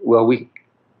idea that, well, we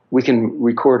can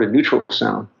record a neutral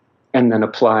sound and then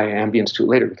apply ambience to it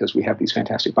later because we have these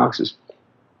fantastic boxes.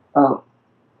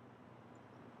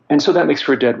 And so that makes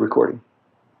for a dead recording.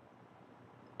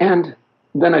 And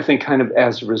then I think kind of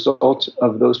as a result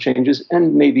of those changes,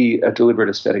 and maybe a deliberate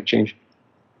aesthetic change,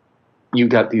 you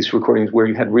got these recordings where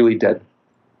you had really dead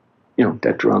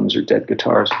drums or dead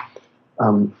guitars.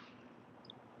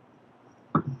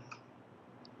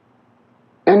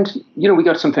 And we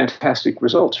got some fantastic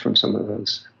results from some of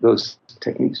those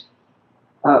techniques.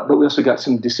 But we also got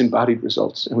some disembodied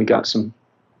results, and we got some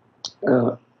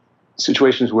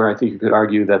situations where I think you could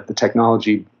argue that the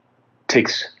technology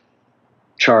takes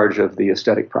charge of the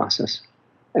aesthetic process,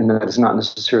 and that is not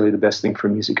necessarily the best thing for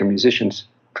music or musicians,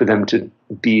 for them to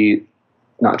be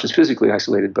not just physically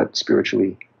isolated, but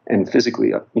spiritually and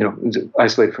physically,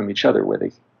 isolated from each other, where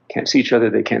they can't see each other,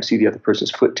 they can't see the other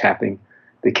person's foot tapping,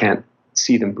 they can't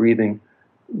see them breathing.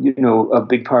 A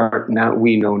big part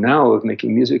we know now of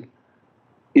making music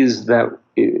is that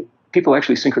people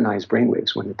actually synchronize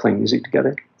brainwaves when they're playing music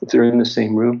together. If they're in the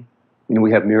same room,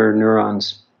 we have mirror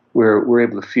neurons where we're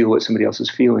able to feel what somebody else is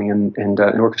feeling, and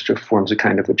an orchestra forms a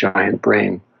kind of a giant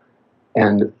brain.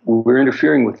 And we're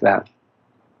interfering with that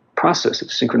process of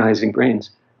synchronizing brains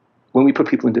when we put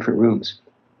people in different rooms.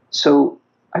 So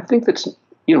I think that's,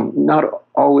 not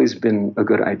always been a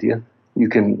good idea.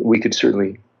 We could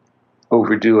certainly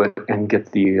overdo it and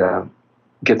get the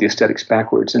aesthetics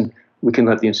backwards, and we can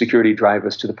let the insecurity drive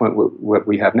us to the point what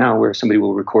we have now, where somebody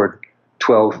will record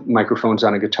 12 microphones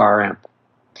on a guitar amp,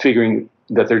 figuring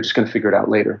that they're just going to figure it out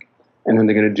later. And then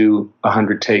they're going to do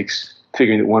 100 takes,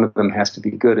 figuring that one of them has to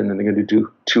be good, and then they're going to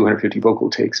do 250 vocal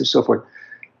takes and so forth.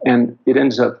 And it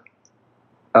ends up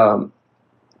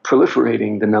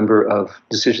proliferating the number of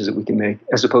decisions that we can make,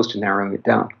 as opposed to narrowing it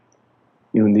down.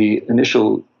 In the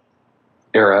initial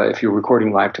era, if you're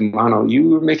recording live to mono, you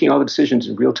were making all the decisions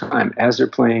in real time as they're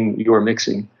playing, you're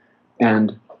mixing.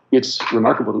 And it's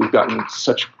remarkable that we've gotten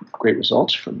such great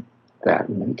results from that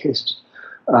in many cases.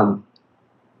 And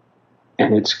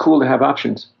it's cool to have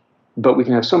options, but we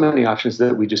can have so many options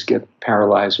that we just get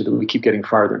paralyzed, or that we keep getting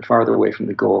farther and farther away from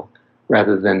the goal,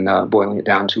 rather than boiling it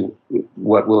down to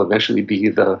what will eventually be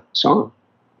the song.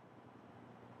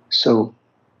 So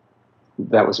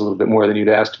that was a little bit more than you'd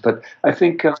asked, but I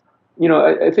think,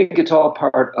 I think it's all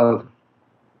part of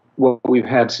what we've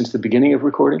had since the beginning of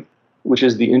recording, which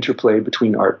is the interplay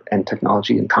between art and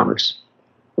technology and commerce.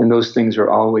 And those things are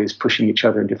always pushing each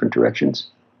other in different directions.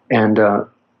 And,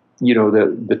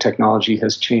 the technology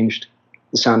has changed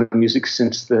the sound of music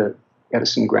since the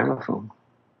Edison gramophone.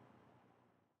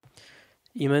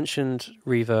 You mentioned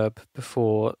reverb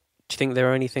before. Do you think there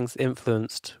are any things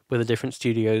influenced whether different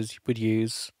studios would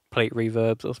use plate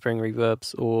reverbs or spring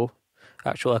reverbs or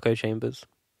actual echo chambers?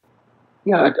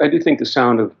 Yeah, I do think the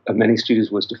sound of many studios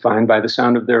was defined by the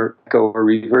sound of their echo or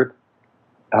reverb.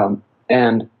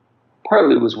 And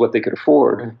partly it was what they could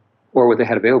afford or what they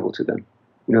had available to them.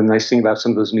 The nice thing about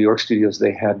some of those New York studios,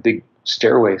 they had big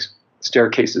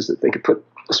staircases that they could put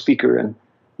a speaker and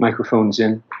microphones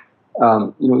in.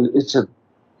 It's a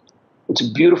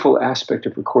beautiful aspect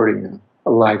of recording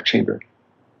a live chamber.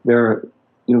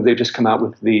 They've just come out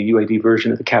with the UAD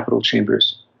version of the Capitol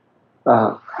chambers.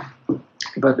 But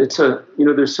it's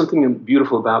there's something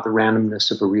beautiful about the randomness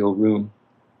of a real room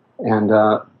and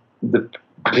the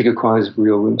particular qualities of a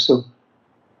real room. So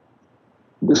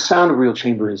the sound of a real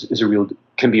chamber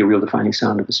can be a real defining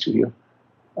sound of a studio.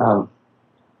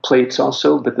 Plates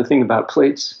also, but the thing about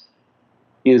plates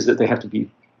is that they have to be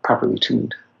properly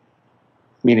tuned,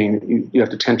 meaning you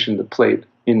have to tension the plate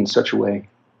in such a way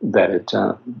that it,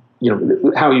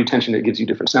 how you tension it gives you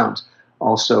different sounds.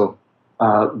 Also,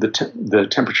 the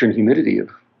temperature and humidity of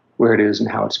where it is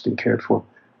and how it's been cared for.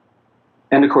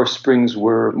 And of course, springs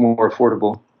were more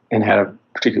affordable and had a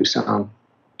particular sound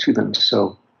to them.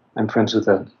 So I'm friends with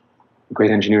a great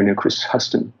engineer named Chris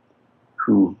Huston,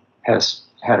 who has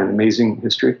had an amazing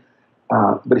history.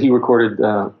 But he recorded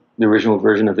the original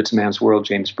version of It's a Man's World,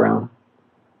 James Brown.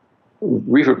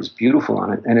 Reverb is beautiful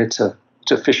on it, and it's a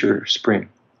Fisher spring,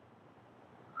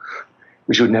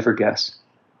 which you would never guess.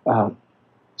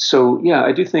 So yeah,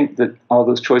 I do think that all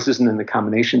those choices and then the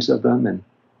combinations of them and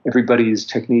everybody's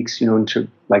techniques,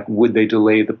 would they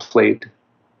delay the plate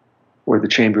or the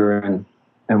chamber and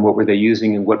what were they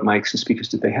using and what mics and speakers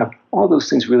did they have? All those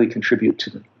things really contribute to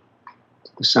the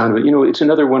sound of it. It's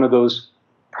another one of those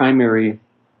primary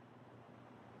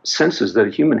senses that a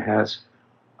human has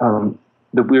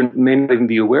that we may not even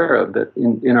be aware of, that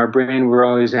in our brain we're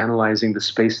always analyzing the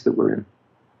space that we're in.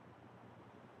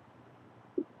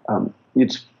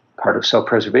 It's part of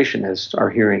self-preservation as our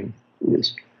hearing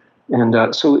is.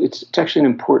 And so it's actually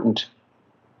an important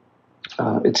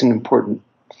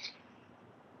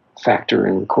factor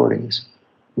in recordings.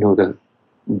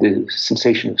 The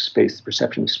sensation of space, the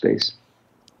perception of space.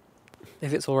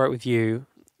 If it's all right with you,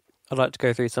 I'd like to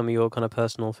go through some of your kind of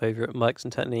personal favourite mics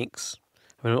and techniques.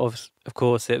 I mean, of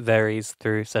course, it varies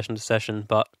through session to session,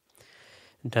 but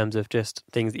in terms of just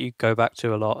things that you go back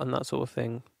to a lot and that sort of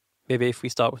thing. Maybe if we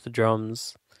start with the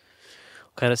drums,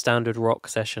 kind of standard rock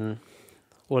session,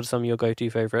 what are some of your go-to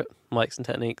favourite mics and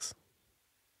techniques?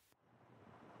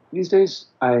 These days,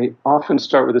 I often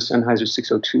start with a Sennheiser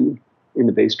 602 in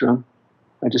the bass drum.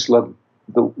 I just love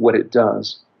what it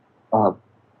does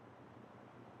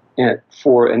and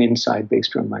for an inside bass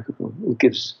drum microphone. It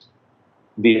gives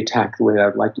the attack the way I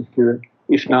would like to hear it.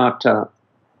 If not, a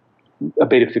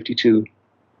Beta 52,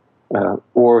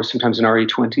 or sometimes an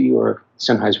RE20 or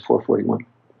Sennheiser 441.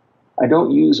 I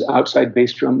don't use outside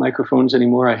bass drum microphones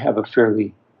anymore. I have a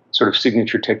fairly sort of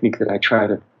signature technique that I try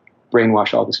to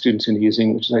brainwash all the students into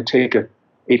using, which is I take a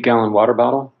 8-gallon water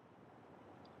bottle,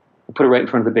 I put it right in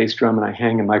front of the bass drum, and I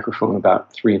hang a microphone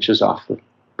about 3 inches off the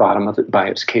bottom of it by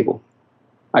its cable.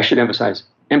 I should emphasize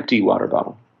empty water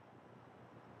bottle.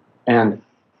 And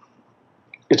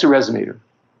it's a resonator.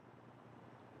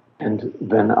 And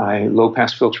then I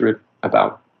low-pass filter it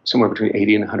about somewhere between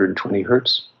 80 and 120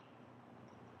 hertz.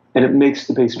 And it makes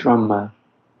the bass drum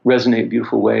resonate in a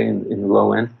beautiful way in the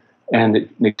low end, and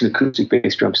it makes an acoustic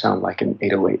bass drum sound like an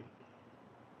 808.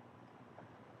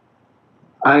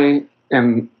 I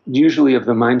am usually of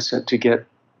the mindset to get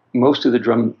most of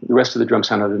the rest of the drum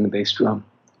sound other than the bass drum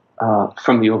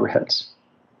from the overheads,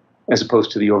 as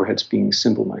opposed to the overheads being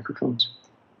cymbal microphones.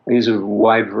 I use a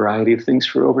wide variety of things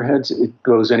for overheads. It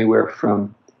goes anywhere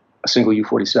from a single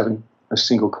U47, a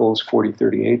single Coles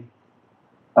 4038,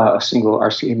 a single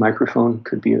RCA microphone,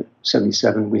 could be a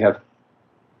 77. We have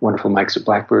wonderful mics at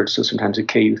Blackbird, so sometimes a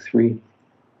KU3.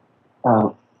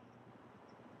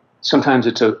 Sometimes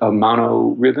it's a mono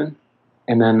ribbon,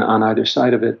 and then on either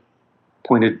side of it,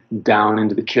 pointed down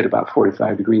into the kit about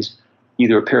 45 degrees,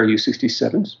 either a pair of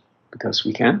U67s, because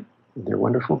we can, they're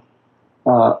wonderful.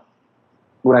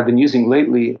 What I've been using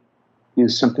lately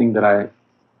is something that I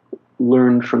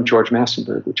learned from George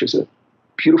Massenburg, which is a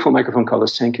beautiful microphone called a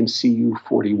Sanken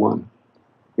CU41.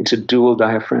 It's a dual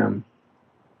diaphragm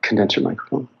condenser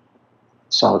microphone,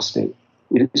 solid state.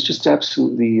 It is just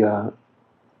absolutely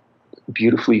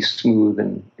beautifully smooth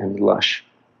and lush.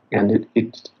 And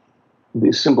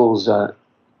the cymbals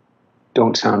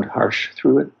don't sound harsh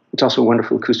through it. It's also a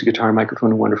wonderful acoustic guitar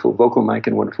microphone, a wonderful vocal mic,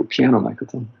 and a wonderful piano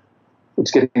microphone. It's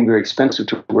getting very expensive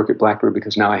to work at Blackbird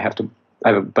because now I have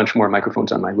a bunch more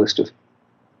microphones on my list of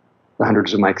the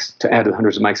hundreds of mics to add to the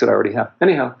hundreds of mics that I already have.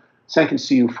 Anyhow, Sanken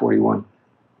CU41,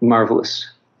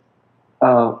 marvelous.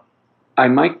 I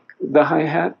mic the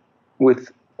hi-hat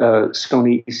with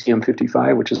Sony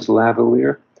ECM55, which is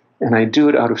lavalier, and I do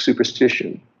it out of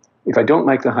superstition. If I don't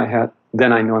mic the hi-hat,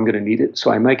 then I know I'm going to need it,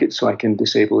 so I mic it so I can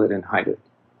disable it and hide it.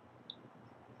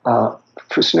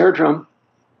 For snare drum,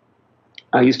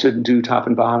 I used to do top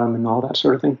and bottom and all that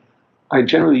sort of thing. I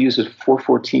generally use a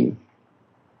 414,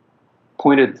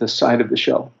 pointed at the side of the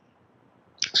shell,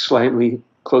 slightly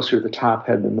closer to the top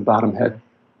head than the bottom head,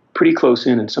 pretty close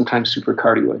in and sometimes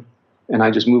supercardioid. And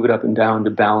I just move it up and down to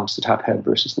balance the top head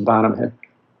versus the bottom head.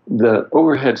 The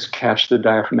overheads catch the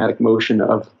diaphragmatic motion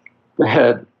of the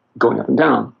head going up and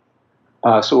down.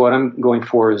 So what I'm going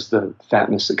for is the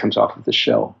fatness that comes off of the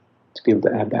shell to be able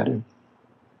to add that in.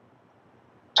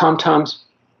 Tom-toms,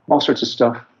 all sorts of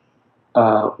stuff.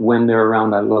 When they're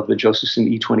around, I love the Josephson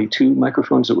E22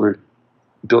 microphones that were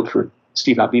built for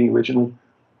Steve Albini originally.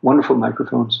 Wonderful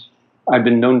microphones. I've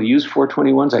been known to use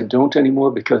 421s. I don't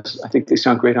anymore because I think they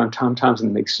sound great on tom-toms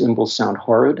and make cymbals sound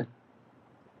horrid.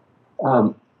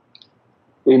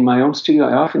 In my own studio,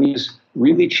 I often use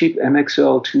really cheap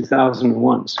MXL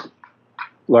 2001s,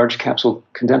 large capsule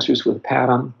condensers with a pad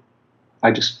on them.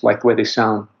 I just like the way they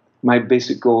sound. My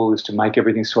basic goal is to mic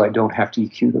everything so I don't have to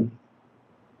EQ them.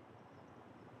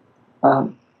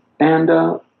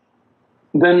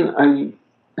 Then I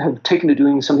have taken to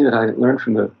doing something that I learned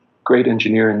from a great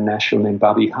engineer in Nashville named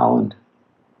Bobby Holland,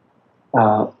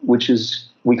 which is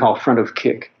we call front of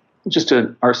kick. Just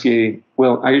an RCA,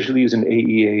 well, I usually use an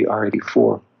AEA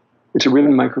R84. It's a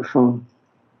ribbon microphone,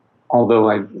 although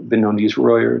I've been known to use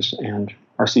Royers and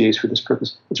RCAs for this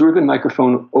purpose. It's a ribbon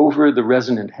microphone over the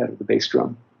resonant head of the bass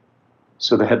drum,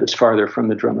 so the head that's farther from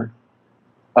the drummer,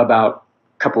 about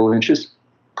a couple of inches,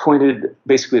 pointed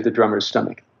basically at the drummer's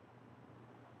stomach.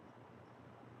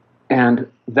 And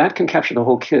that can capture the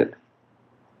whole kit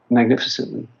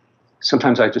magnificently.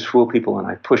 sometimes I just fool people and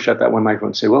I push out that one microphone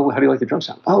and say, well, how do you like the drum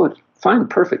sound? Oh, it's fine,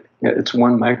 perfect. Yeah, it's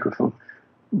one microphone.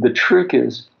 The trick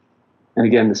is, and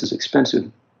again, this is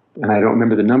expensive, and I don't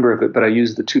remember the number of it, but I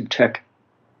use the Tube Tech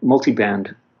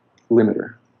multiband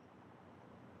limiter,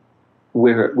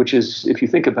 which is, if you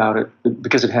think about it,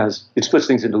 because it splits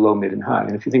things into low, mid, and high.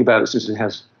 And if you think about it, since it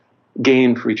has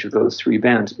gain for each of those three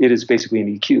bands, it is basically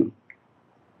an EQ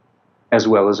as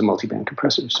well as a multiband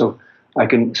compressor. So I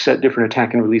can set different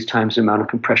attack and release times, the amount of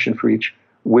compression for each.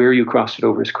 Where you cross it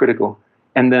over is critical.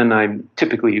 And then I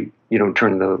typically,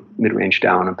 turn the mid-range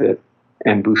down a bit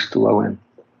and boost the low end.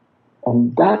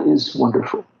 And that is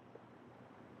wonderful.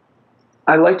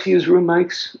 I like to use room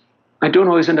mics. I don't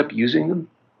always end up using them.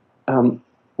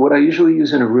 What I usually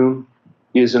use in a room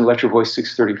is an Electro Voice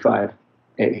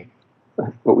 635A,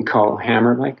 what we call a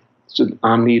hammer mic. It's an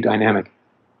omni-dynamic.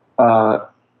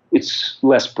 It's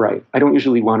less bright. I don't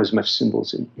usually want as much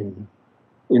cymbals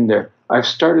in there. I've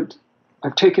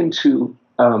taken to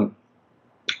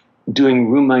doing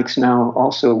room mics now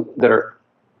also that are,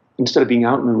 instead of being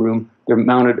out in the room,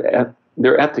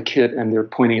 they're at the kit and they're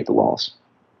pointing at the walls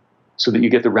so that you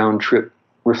get the round trip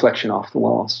reflection off the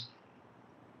walls.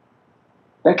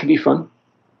 That can be fun.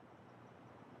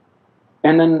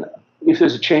 And then if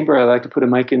there's a chamber, I like to put a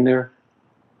mic in there.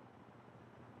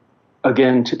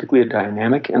 Again, typically a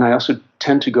dynamic, and I also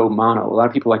tend to go mono. A lot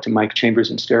of people like to mic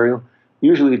chambers in stereo.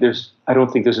 Usually I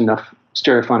don't think there's enough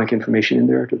stereophonic information in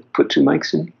there to put two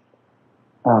mics in.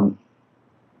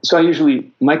 So I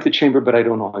usually mic the chamber, but I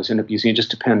don't always end up using it. It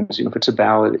just depends. If it's a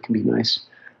ballad, it can be nice.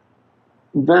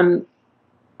 Then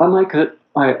a mic that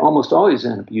I almost always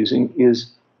end up using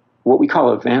is what we call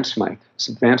a Vance mic. It's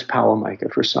a Vance Powell mic. I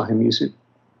first saw him use it.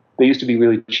 They used to be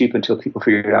really cheap until people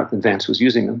figured out that Vance was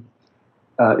using them.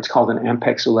 It's called an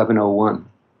Ampex 1101.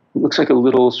 It looks like a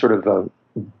little sort of a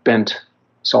bent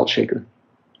salt shaker.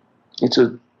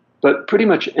 But pretty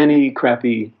much any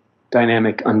crappy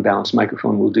dynamic unbalanced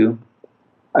microphone will do.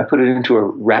 I put it into a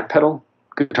rat pedal,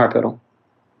 guitar pedal,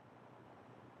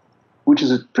 which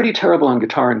is pretty terrible on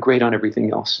guitar and great on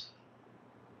everything else.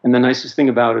 And the nicest thing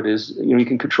about it is, you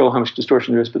can control how much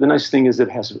distortion there is, but the nice thing is it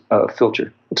has a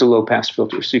filter. It's a low-pass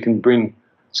filter, so you can bring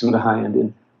some of the high end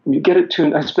in. When you get it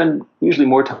tuned, I spend usually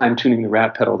more time tuning the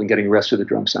rat pedal than getting the rest of the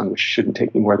drum sound, which shouldn't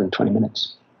take me more than 20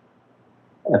 minutes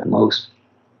at the most.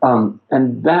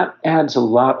 And that adds a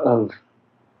lot of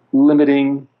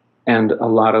limiting and a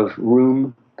lot of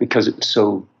room because it's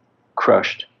so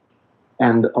crushed,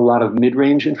 and a lot of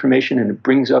mid-range information, and it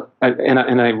brings up, and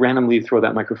I randomly throw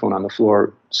that microphone on the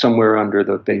floor somewhere under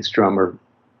the bass drum or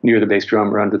near the bass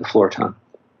drum or under the floor tom.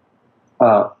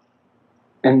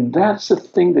 And that's the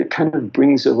thing that kind of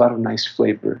brings a lot of nice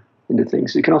flavor into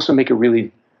things. It can also make a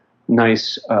really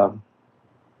nice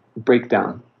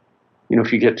breakdown.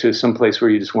 If you get to some place where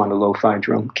you just want a lo-fi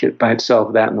drum kit by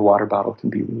itself, that and the water bottle can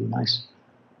be really nice.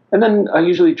 And then I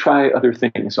usually try other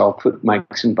things. I'll put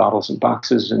mics in bottles and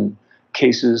boxes and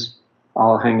cases.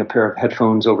 I'll hang a pair of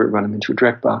headphones over it, run them into a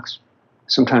direct box.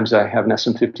 Sometimes I have an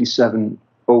SM57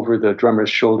 over the drummer's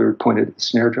shoulder pointed at the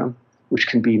snare drum, which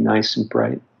can be nice and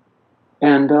bright.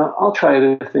 And I'll try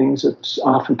other things. I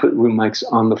often put room mics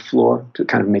on the floor to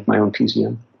kind of make my own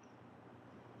PZM.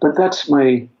 But that's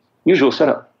my usual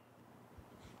setup.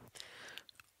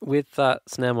 With that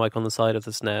snare mic on the side of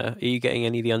the snare, are you getting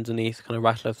any of the underneath kind of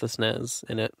rattle of the snares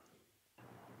in it?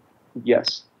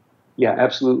 Yes. Yeah,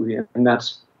 absolutely. And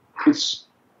it's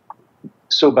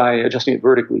so by adjusting it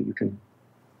vertically, you can,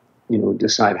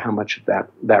 decide how much of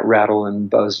that rattle and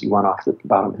buzz you want off the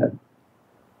bottom head.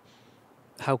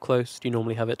 How close do you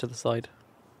normally have it to the side?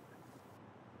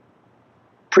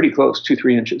 Pretty close,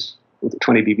 2-3 inches with a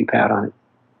 20 dB pad on it.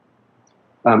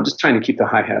 Just trying to keep the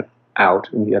hi-hat out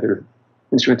and the other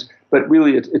instruments, but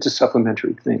really it's a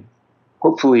supplementary thing.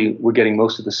 Hopefully we're getting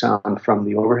most of the sound from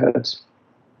the overheads,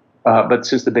 but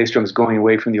since the bass drum is going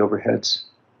away from the overheads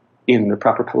in the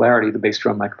proper polarity, the bass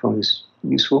drum microphone is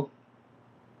useful.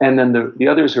 And then the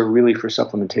others are really for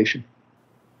supplementation.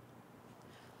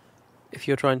 If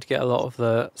you're trying to get a lot of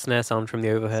the snare sound from the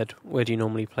overhead, where do you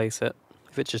normally place it,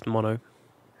 if it's just mono?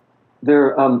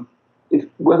 Whether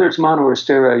it's mono or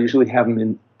stereo, I usually have them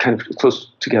in kind of as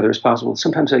close together as possible.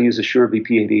 Sometimes I use a Shure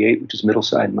BP88, which is middle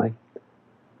side mic.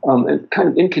 And kind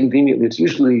of inconveniently, it's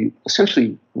usually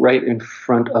essentially right in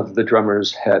front of the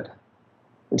drummer's head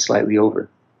and slightly over.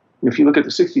 If you look at the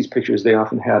 60s pictures, they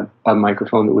often had a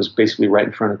microphone that was basically right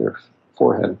in front of their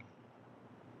forehead.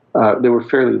 They were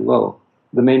fairly low.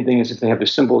 The main thing is if they have their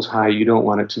cymbals high, you don't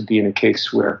want it to be in a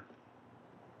case where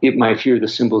it might hear the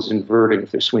cymbals inverting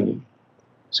if they're swinging.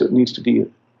 So it needs to be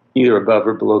either above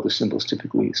or below the cymbals,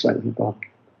 typically slightly above.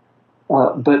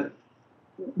 But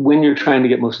when you're trying to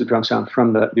get most of the drum sound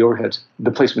from the overheads,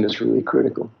 the placement is really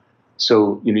critical.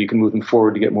 So, you can move them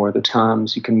forward to get more of the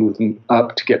toms. You can move them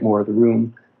up to get more of the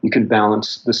room. You can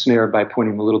balance the snare by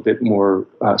pointing them a little bit more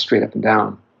straight up and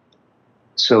down.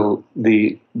 So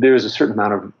there is a certain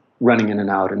amount of running in and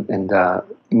out and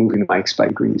moving the mics by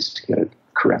degrees to get it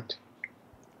correct.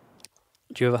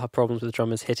 Do you ever have problems with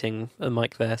drummers hitting a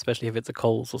mic there, especially if it's a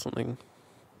Coles or something?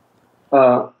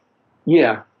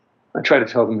 Yeah, I try to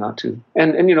tell them not to.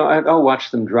 And I'll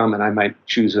watch them drum, and I might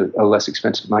choose a less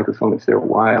expensive microphone if they're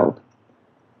wild.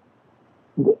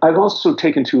 I've also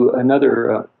taken to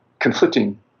another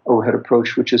conflicting overhead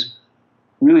approach, which is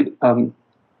really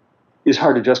is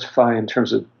hard to justify in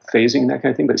terms of phasing and that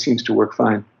kind of thing, but it seems to work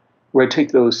fine. Where I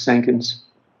take those Sankins,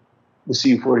 the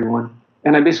CU41,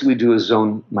 and I basically do a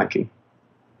zone miking.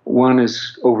 One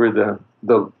is over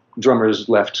the drummer's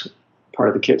left part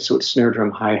of the kit, so it's snare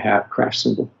drum, hi-hat, crash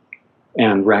cymbal,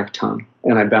 and rack tom,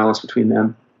 and I balance between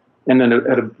them. And then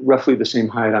at roughly the same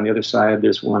height on the other side,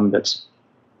 there's one that's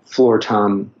floor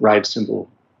tom, ride cymbal,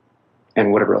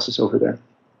 and whatever else is over there.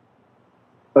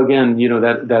 Again,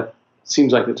 that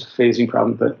seems like it's a phasing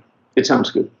problem, but it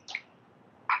sounds good.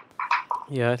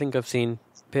 Yeah, I think I've seen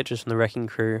pictures from the Wrecking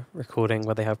Crew recording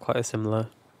where they have quite a similar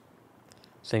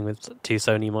thing with two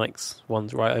Sony mics.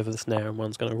 One's right over the snare and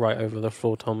one's going to right over the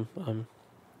floor tom.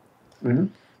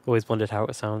 Always wondered how it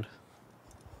would sound.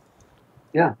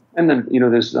 Yeah, and then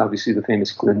there's obviously the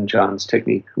famous Glyn Johns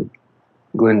technique.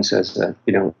 Glyn says that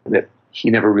he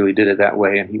never really did it that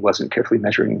way, and he wasn't carefully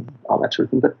measuring all that sort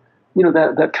of thing. But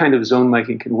that kind of zone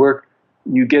miking can work.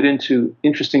 You get into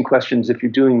interesting questions if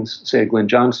you're doing, say, a Glyn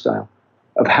Johns style,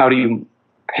 of how do you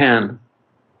pan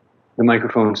the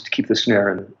microphones to keep the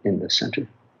snare in the center.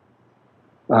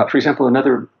 For example,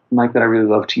 another mic that I really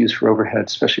love to use for overhead,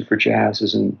 especially for jazz,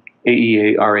 is an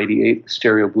AEA R88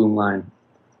 stereo boom line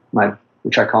mic,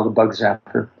 which I call the bug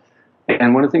zapper.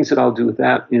 And one of the things that I'll do with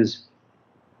that is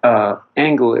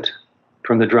angle it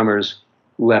from the drummer's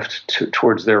left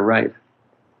towards their right.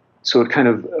 So it kind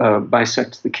of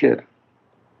bisects the kit.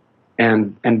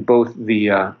 And both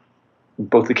the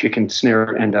kick and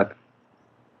snare end up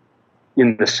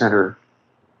in the center.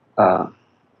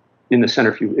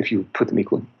 If you put them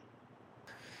equally.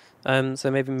 So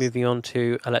maybe moving on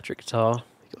to electric guitar.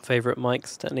 You got favorite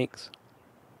mics, techniques?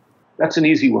 That's an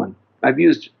easy one. I've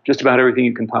used just about everything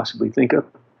you can possibly think of.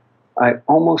 I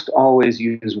almost always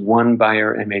use one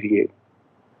Beyer M88,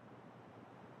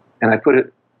 and I put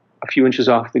it a few inches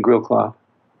off the grill cloth.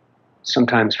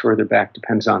 Sometimes further back,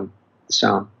 depends on the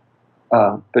sound.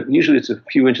 But usually it's a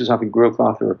few inches off the grill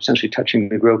cloth, or essentially touching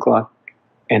the grill cloth,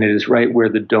 and it is right where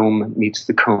the dome meets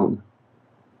the cone.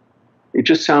 It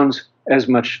just sounds as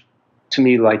much to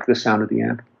me like the sound of the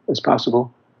amp as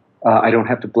possible. I don't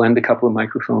have to blend a couple of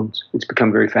microphones. It's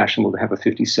become very fashionable to have a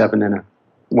 57 and a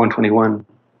 121,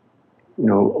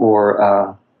 or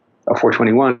a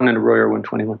 421 and a Royer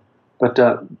 121. But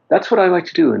that's what I like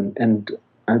to do, and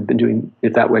I've been doing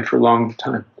it that way for a long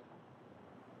time.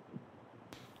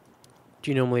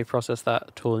 Do you normally process that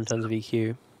at all in terms of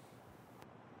EQ?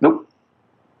 Nope.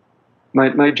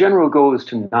 My general goal is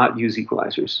to not use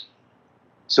equalizers.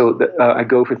 So I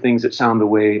go for things that sound the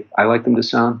way I like them to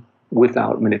sound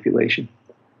without manipulation.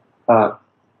 I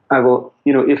will,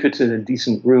 if it's in a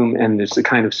decent room and it's the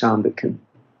kind of sound that can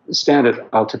stand it,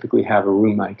 I'll typically have a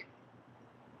room mic.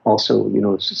 Also,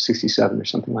 it's a 67 or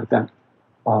something like that.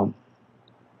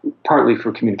 Partly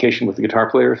for communication with the guitar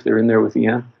player if they're in there with the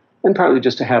amp, and partly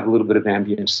just to have a little bit of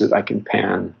ambience that I can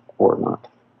pan or not.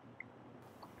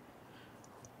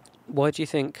 Why do you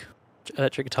think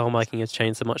electric guitar miking has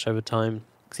changed so much over time?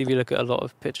 Because if you look at a lot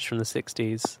of pictures from the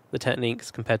 60s, the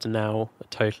techniques compared to now are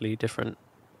totally different.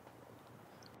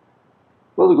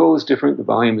 Well, the goal is different, the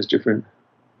volume is different,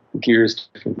 the gear is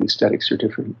different, the aesthetics are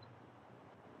different.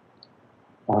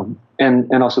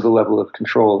 And also the level of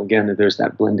control. Again, there's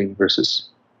that blending versus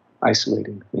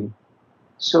isolating thing.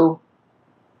 So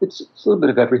it's a little bit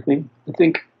of everything. I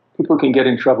think people can get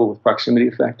in trouble with proximity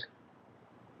effect,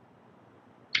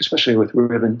 especially with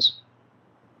ribbons.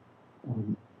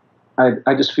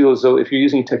 I just feel as though if you're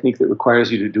using a technique that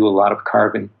requires you to do a lot of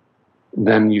carving,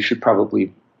 then you should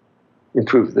probably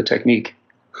improve the technique.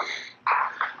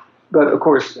 But of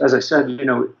course, as I said,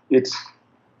 it's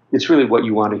really what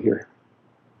you want to hear.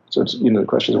 So it's, the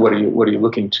question is, what are you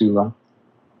looking to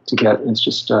get? And it's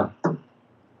just I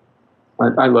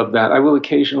love that. I will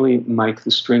occasionally mic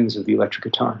the strings of the electric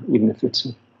guitar, even if it's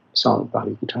a solid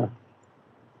body guitar.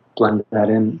 Blend that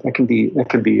in. That can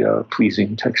be a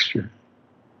pleasing texture.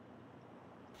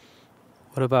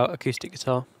 What about acoustic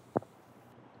guitar?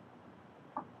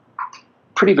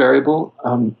 Pretty variable,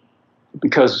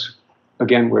 because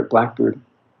again, we're at Blackbird,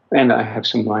 and I have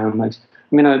some of my own mics.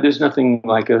 I mean, there's nothing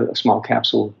like a small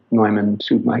capsule Neumann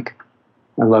tube mic.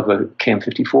 I love a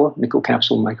CAM54 nickel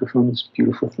capsule microphone. It's a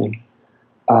beautiful thing.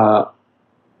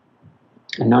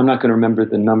 And now I'm not going to remember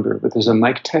the number, but there's a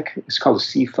Mic Tech. It's called a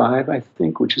C5, I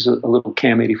think, which is a little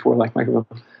CAM84-like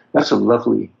microphone. That's a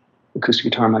lovely acoustic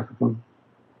guitar microphone.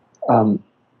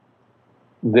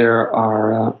 There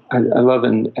are, I love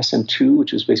an SM2,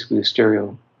 which is basically a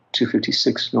stereo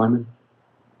 256 Neumann.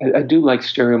 I do like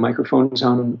stereo microphones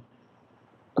on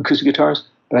acoustic guitars,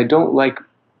 but I don't like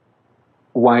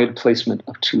wide placement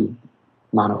of two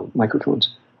mono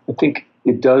microphones. I think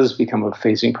it does become a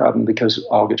phasing problem because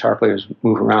all guitar players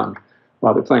move around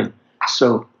while they're playing.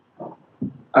 So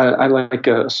I like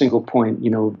a single point,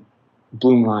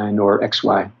 Bloomline or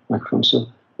XY microphone. So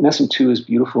an SM2 is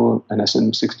beautiful, an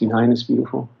SM69 is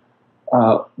beautiful.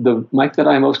 The mic that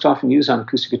I most often use on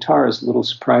acoustic guitar is a little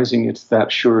surprising. It's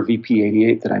that Shure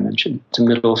VP88 that I mentioned. It's a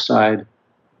middle side,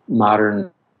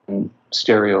 modern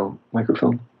stereo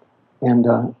microphone. And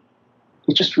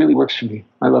it just really works for me.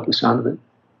 I love the sound of it.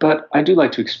 But I do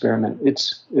like to experiment.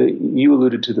 You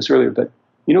alluded to this earlier, but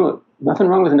nothing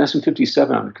wrong with an SM57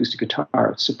 on acoustic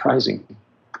guitar. It's surprising.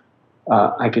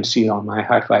 I could see all my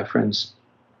hi-fi friends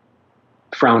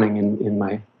frowning in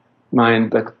my mind,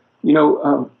 but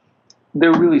there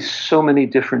are really so many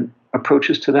different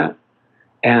approaches to that,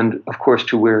 and of course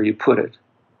to where you put it.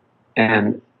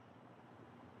 And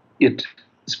it's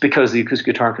because the acoustic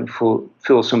guitar can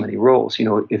fill so many roles.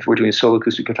 If we're doing a solo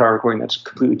acoustic guitar recording, that's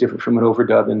completely different from an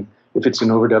overdub. And if it's an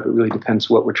overdub, it really depends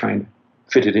what we're trying to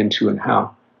fit it into and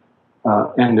how.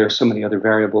 And there are so many other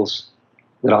variables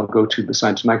that I'll go to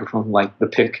besides the microphone, like the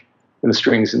pick and the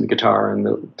strings in the guitar and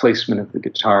the placement of the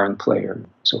guitar and player and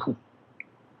so forth.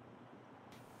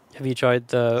 Have you tried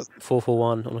the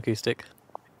 441 on acoustic?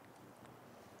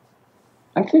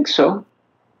 I think so.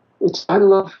 I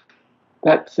love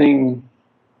that thing,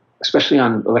 especially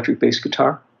on electric bass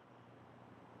guitar.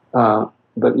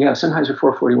 But yeah, Sennheiser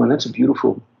 441, that's a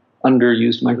beautiful,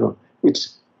 underused microphone.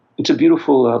 It's a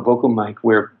beautiful vocal mic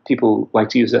where people like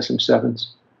to use SM7s.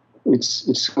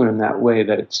 It's similar in that way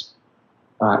that it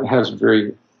has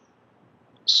very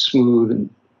smooth and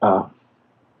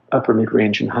upper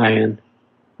mid-range and high-end.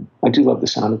 I do love the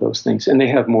sound of those things, and they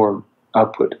have more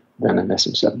output than an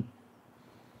SM7.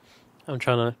 I'm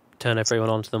trying to turn everyone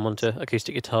onto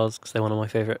acoustic guitars because they're one of my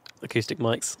favorite acoustic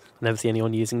mics. Never see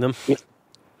anyone using them.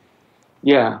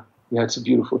 Yeah, it's a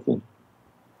beautiful thing.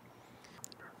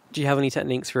 Do you have any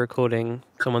techniques for recording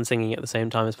someone singing at the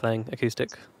same time as playing acoustic?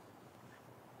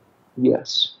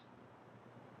 Yes.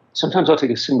 Sometimes I'll take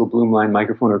a single Bloomline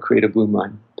microphone or create a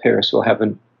Bloomline pair, so I'll have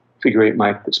a figure 8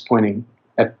 mic that's pointing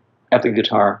at the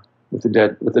guitar with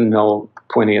the null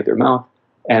pointing at their mouth,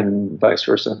 and vice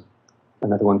versa,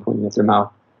 another one pointing at their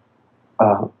mouth.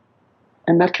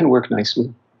 And that can work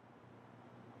nicely.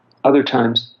 Other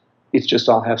times, it's just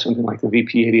I'll have something like the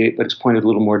VP88, but it's pointed a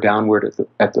little more downward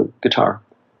at the guitar.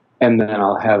 And then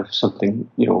I'll have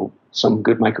something, some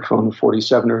good microphone, a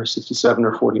 47 or a 67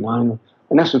 or 49, or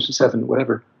an SM7,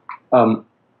 whatever,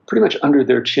 pretty much under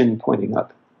their chin pointing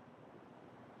up.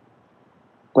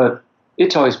 But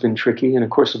it's always been tricky, and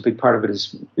of course a big part of it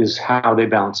is how they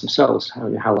balance themselves.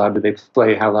 How loud do they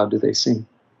play? How loud do they sing?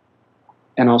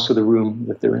 And also the room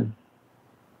that they're in.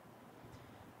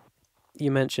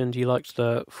 You mentioned you liked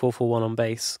the 441 on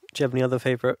bass. Do you have any other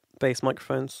favorite bass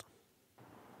microphones?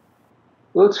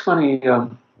 Well, it's funny,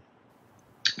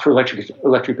 for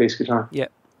electric bass guitar. Yeah,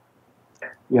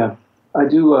 I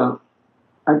do.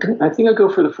 I think I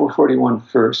go for the 441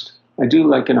 first. I do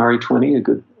like an RE20. A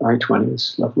good RE20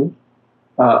 is lovely.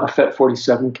 A FET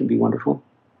 47 can be wonderful.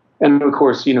 And of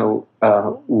course,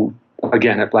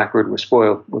 again, at Blackbird, we're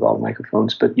spoiled with all the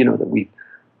microphones, but that we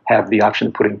have the option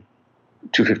of putting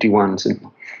 251s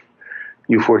and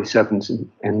U47s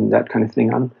and that kind of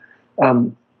thing on.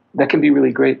 That can be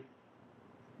really great.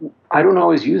 I don't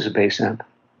always use a bass amp.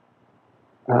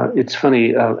 It's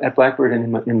funny, at Blackbird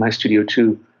and in my studio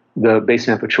too, the bass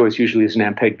amp of choice usually is an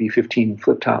Ampeg B15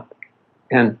 flip top.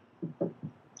 And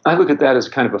I look at that as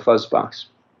kind of a fuzz box.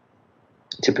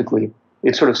 Typically,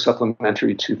 it's sort of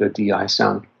supplementary to the DI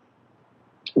sound.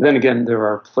 Then again, there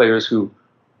are players who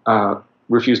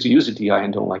refuse to use a DI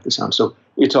and don't like the sound. So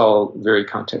it's all very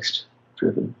context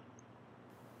driven.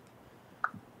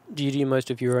 Do you do most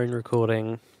of your own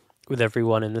recording with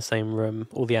everyone in the same room,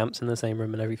 all the amps in the same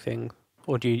room and everything?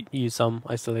 Or do you use some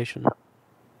isolation?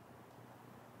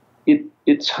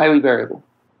 It's highly variable.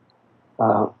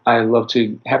 I love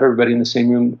to have everybody in the same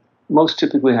room. Most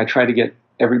typically, I try to get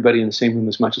everybody in the same room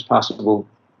as much as possible,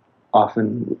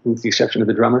 often with the exception of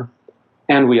the drummer.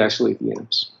 And we isolate the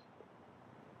amps.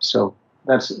 So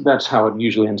that's how it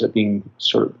usually ends up being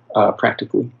sort of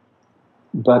practically.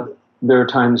 But there are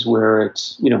times where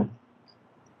it's,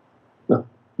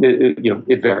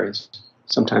 it varies.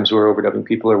 Sometimes we're overdubbing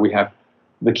people, or we have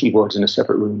the keyboards in a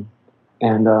separate room.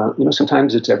 And,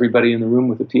 sometimes it's everybody in the room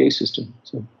with a PA system.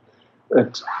 So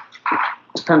it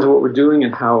depends on what we're doing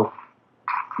and how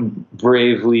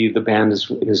bravely the band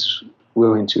is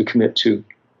willing to commit to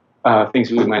things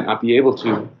that we might not be able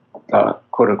to,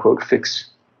 quote unquote, fix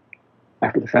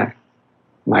after the fact.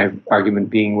 My argument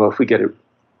being, well, if we get it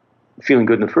feeling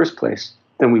good in the first place,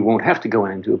 then we won't have to go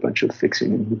in and do a bunch of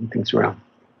fixing and moving things around.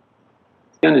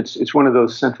 And it's one of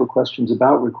those central questions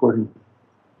about recording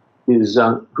is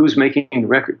who's making the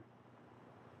record.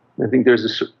 I think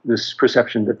there's this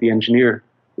perception that the engineer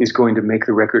is going to make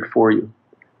the record for you.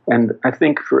 And I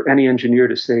think for any engineer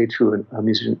to say to a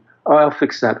musician, "Oh, I'll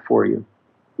fix that for you,"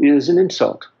 is an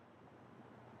insult.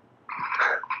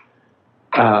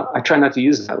 I try not to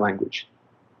use that language,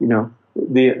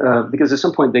 because at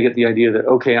some point they get the idea that,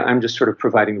 okay, I'm just sort of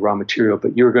providing raw material,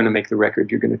 but you're going to make the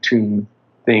record. You're going to tune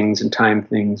things and time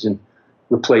things and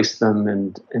replace them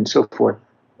and so forth.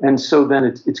 And so then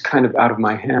it's kind of out of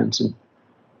my hands. And,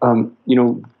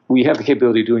 we have the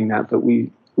capability of doing that, but we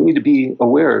need to be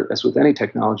aware, as with any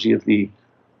technology, of the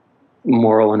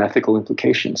moral and ethical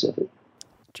implications of it.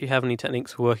 Do you have any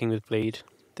techniques for working with bleed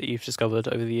that you've discovered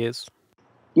over the years?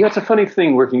 Yeah, it's a funny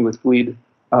thing working with bleed.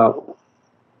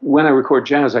 When I record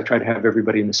jazz, I try to have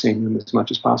everybody in the same room as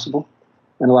much as possible.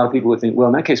 And a lot of people would think, well,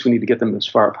 in that case, we need to get them as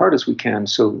far apart as we can,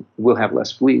 so we'll have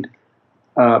less bleed.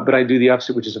 But I do the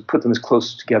opposite, which is to put them as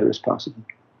close together as possible.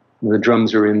 The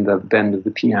drums are in the bend of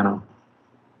the piano.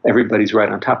 Everybody's right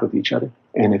on top of each other.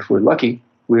 And if we're lucky,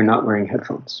 we're not wearing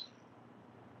headphones.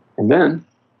 And then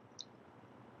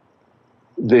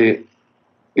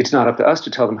it's not up to us to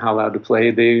tell them how loud to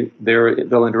play.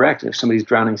 They'll interact. If somebody's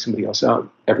drowning somebody else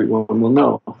out, everyone will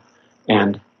know.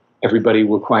 And everybody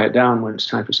will quiet down when it's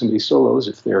time for somebody's solos,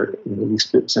 if they're the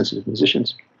least bit sensitive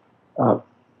musicians.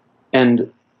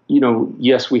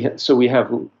 Yes, we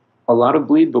have a lot of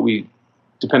bleed, but we,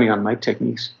 depending on mic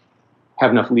techniques,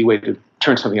 have enough leeway to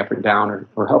turn something up or down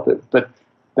or help it. But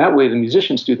that way the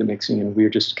musicians do the mixing and we're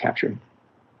just capturing.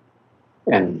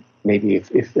 And maybe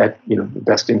if that, the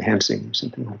best enhancing or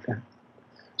something like that.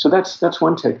 So that's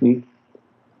one technique.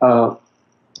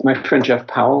 My friend Jeff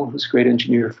Powell, who's a great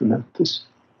engineer from Memphis,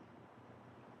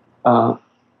 worked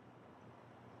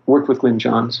with Glyn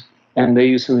Johns, and they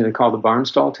use something they call the barn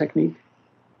stall technique,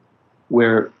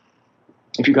 where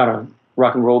if you got a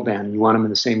rock and roll band and you want them in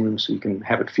the same room so you can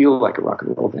have it feel like a rock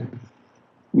and roll band,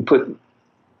 you put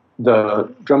the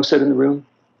drum set in the room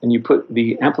and you put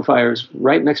the amplifiers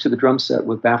right next to the drum set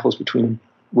with baffles between them,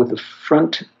 with the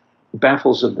front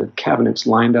baffles of the cabinets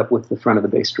lined up with the front of the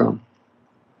bass drum.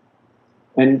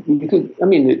 And you could,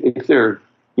 if they're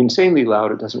insanely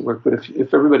loud, it doesn't work, but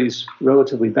if everybody's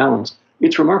relatively balanced,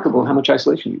 it's remarkable how much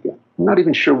isolation you get. I'm not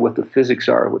even sure what the physics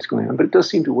are or what's going on, but it does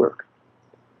seem to work.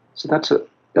 So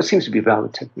that seems to be a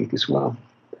valid technique as well.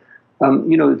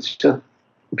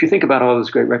 If you think about all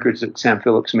those great records that Sam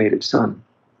Phillips made at Sun,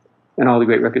 and all the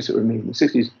great records that were made in the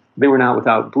 60s, they were not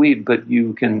without bleed, but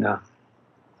you can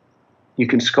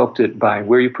sculpt it by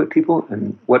where you put people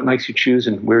and what mics you choose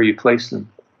and where you place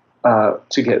them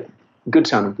to get good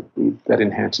sounding bleed that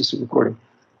enhances the recording.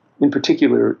 In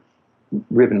particular,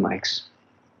 ribbon mics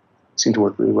seem to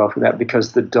work really well for that,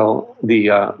 because the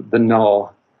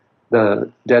null,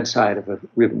 the dead side of a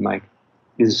ribbon mic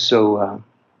is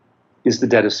the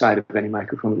deadest side of any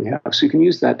microphone that we have. So you can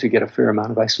use that to get a fair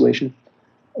amount of isolation.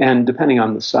 And depending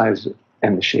on the size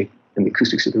and the shape and the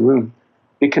acoustics of the room,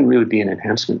 it can really be an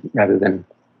enhancement rather than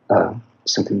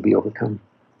something to be overcome.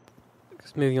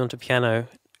 Moving on to piano,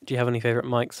 do you have any favorite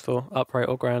mics for upright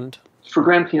or grand? For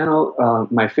grand piano,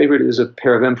 my favorite is a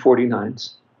pair of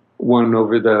M49s, one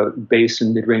over the bass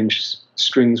and mid-range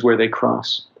strings where they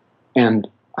cross, and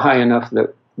high enough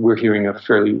that we're hearing a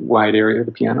fairly wide area of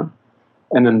the piano.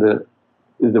 And then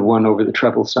the one over the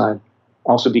treble side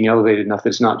also being elevated enough that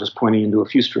it's not just pointing into a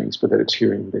few strings, but that it's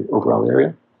hearing the overall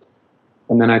area.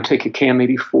 And then I take a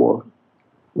KM84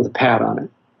 with a pad on it.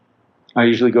 I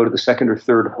usually go to the second or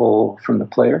third hole from the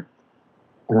player,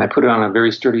 and I put it on a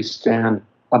very sturdy stand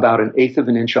about 1/8 of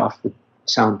an inch off the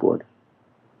soundboard.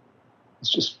 It's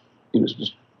just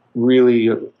really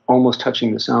almost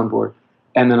touching the soundboard.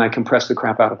 And then I compress the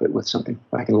crap out of it with something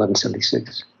like an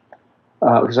 1176.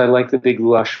 Because I like the big,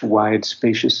 lush, wide,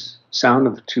 spacious sound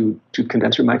of two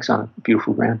condenser mics on a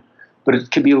beautiful grand. But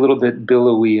it can be a little bit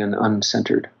billowy and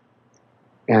uncentered.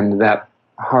 And that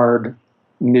hard,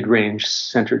 mid-range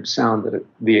centered sound that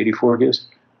the 84 gives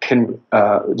can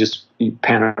just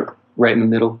pan right in the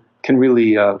middle, can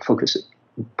really focus it,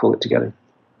 pull it together.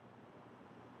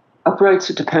 Uprights,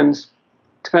 it depends.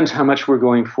 Depends how much we're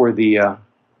going for the,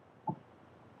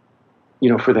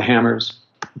 for the hammers,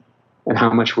 and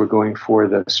how much we're going for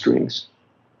the strings.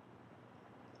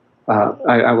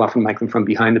 I'll often mic them from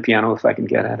behind the piano if I can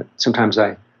get at it. Sometimes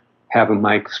I have a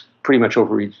mic pretty much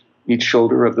over each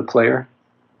shoulder of the player.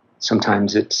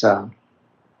 Sometimes it's,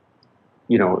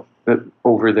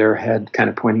 over their head, kind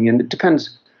of pointing in. It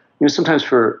depends. Sometimes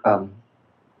for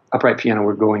upright piano,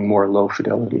 we're going more low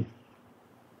fidelity.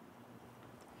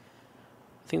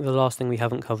 I think the last thing we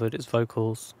haven't covered is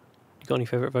vocals. You got any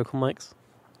favorite vocal mics?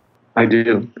 I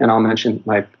do, and I'll mention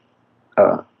my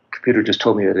computer just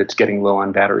told me that it's getting low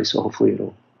on battery, so hopefully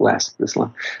it'll last this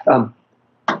long.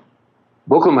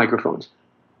 Vocal microphones,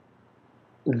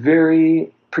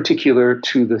 very particular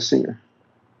to the singer.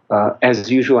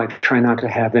 As usual, I try not to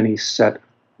have any set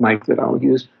mic that I'll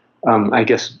use. I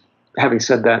guess, having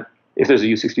said that, if there's a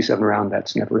U67 around,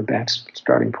 that's never a bad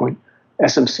starting point.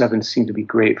 SM7s seem to be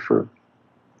great for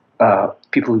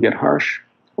people who get harsh,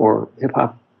 or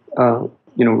hip-hop,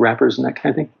 rappers and that kind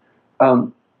of thing.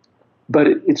 But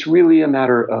it's really a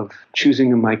matter of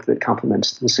choosing a mic that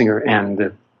complements the singer and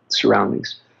the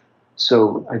surroundings.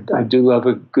 So I do love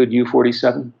a good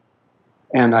U47,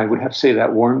 and I would have to say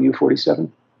that warm U47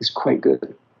 is quite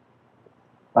good.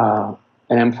 An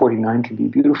M49 can be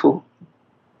beautiful,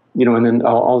 and then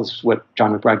all this, what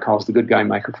John McBride calls the good guy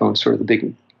microphone, sort of the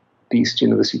big beast, the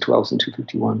C12s and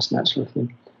 251s and that sort of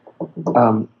thing.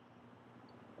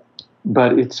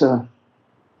 But it's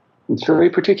very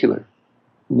particular.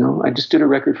 I just did a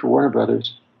record for Warner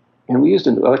Brothers, and we used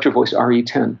an Electro Voice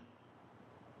RE10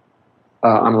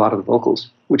 on a lot of the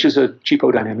vocals, which is a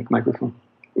cheapo dynamic microphone.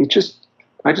 I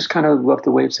just kind of loved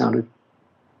the way it sounded,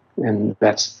 and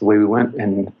that's the way we went,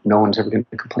 and no one's ever going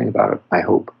to complain about it, I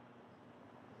hope.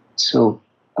 So,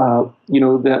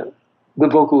 the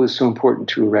vocal is so important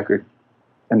to a record,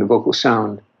 and the vocal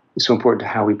sound is so important to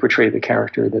how we portray the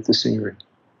character that the singer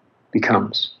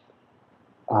becomes.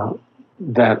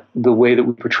 That the way that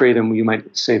we portray them, you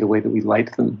might say the way that we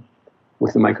light them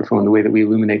with the microphone, the way that we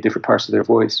illuminate different parts of their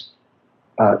voice,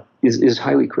 is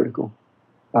highly critical.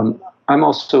 I'm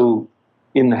also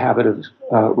in the habit of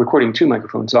recording two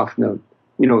microphones off note,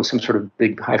 some sort of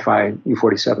big hi-fi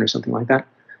U47 or something like that,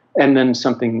 and then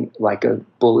something like a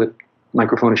Bullet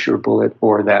microphone, a Shure Bullet,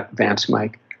 or that Vance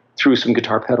mic through some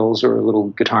guitar pedals or a little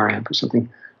guitar amp or something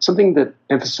that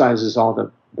emphasizes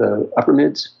all the upper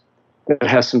mids, that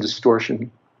has some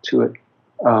distortion to it,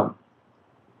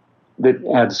 that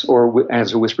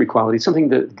adds a whispery quality, something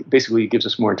that basically gives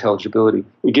us more intelligibility.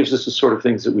 It gives us the sort of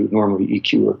things that we would normally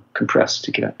EQ or compress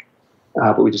to get,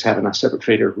 but we just have in a separate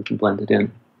fader. We can blend it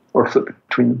in or flip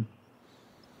between them.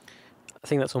 I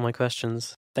think that's all my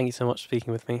questions. Thank you so much for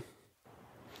speaking with me.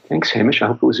 Thanks, Hamish. I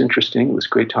hope it was interesting. It was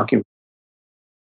great talking.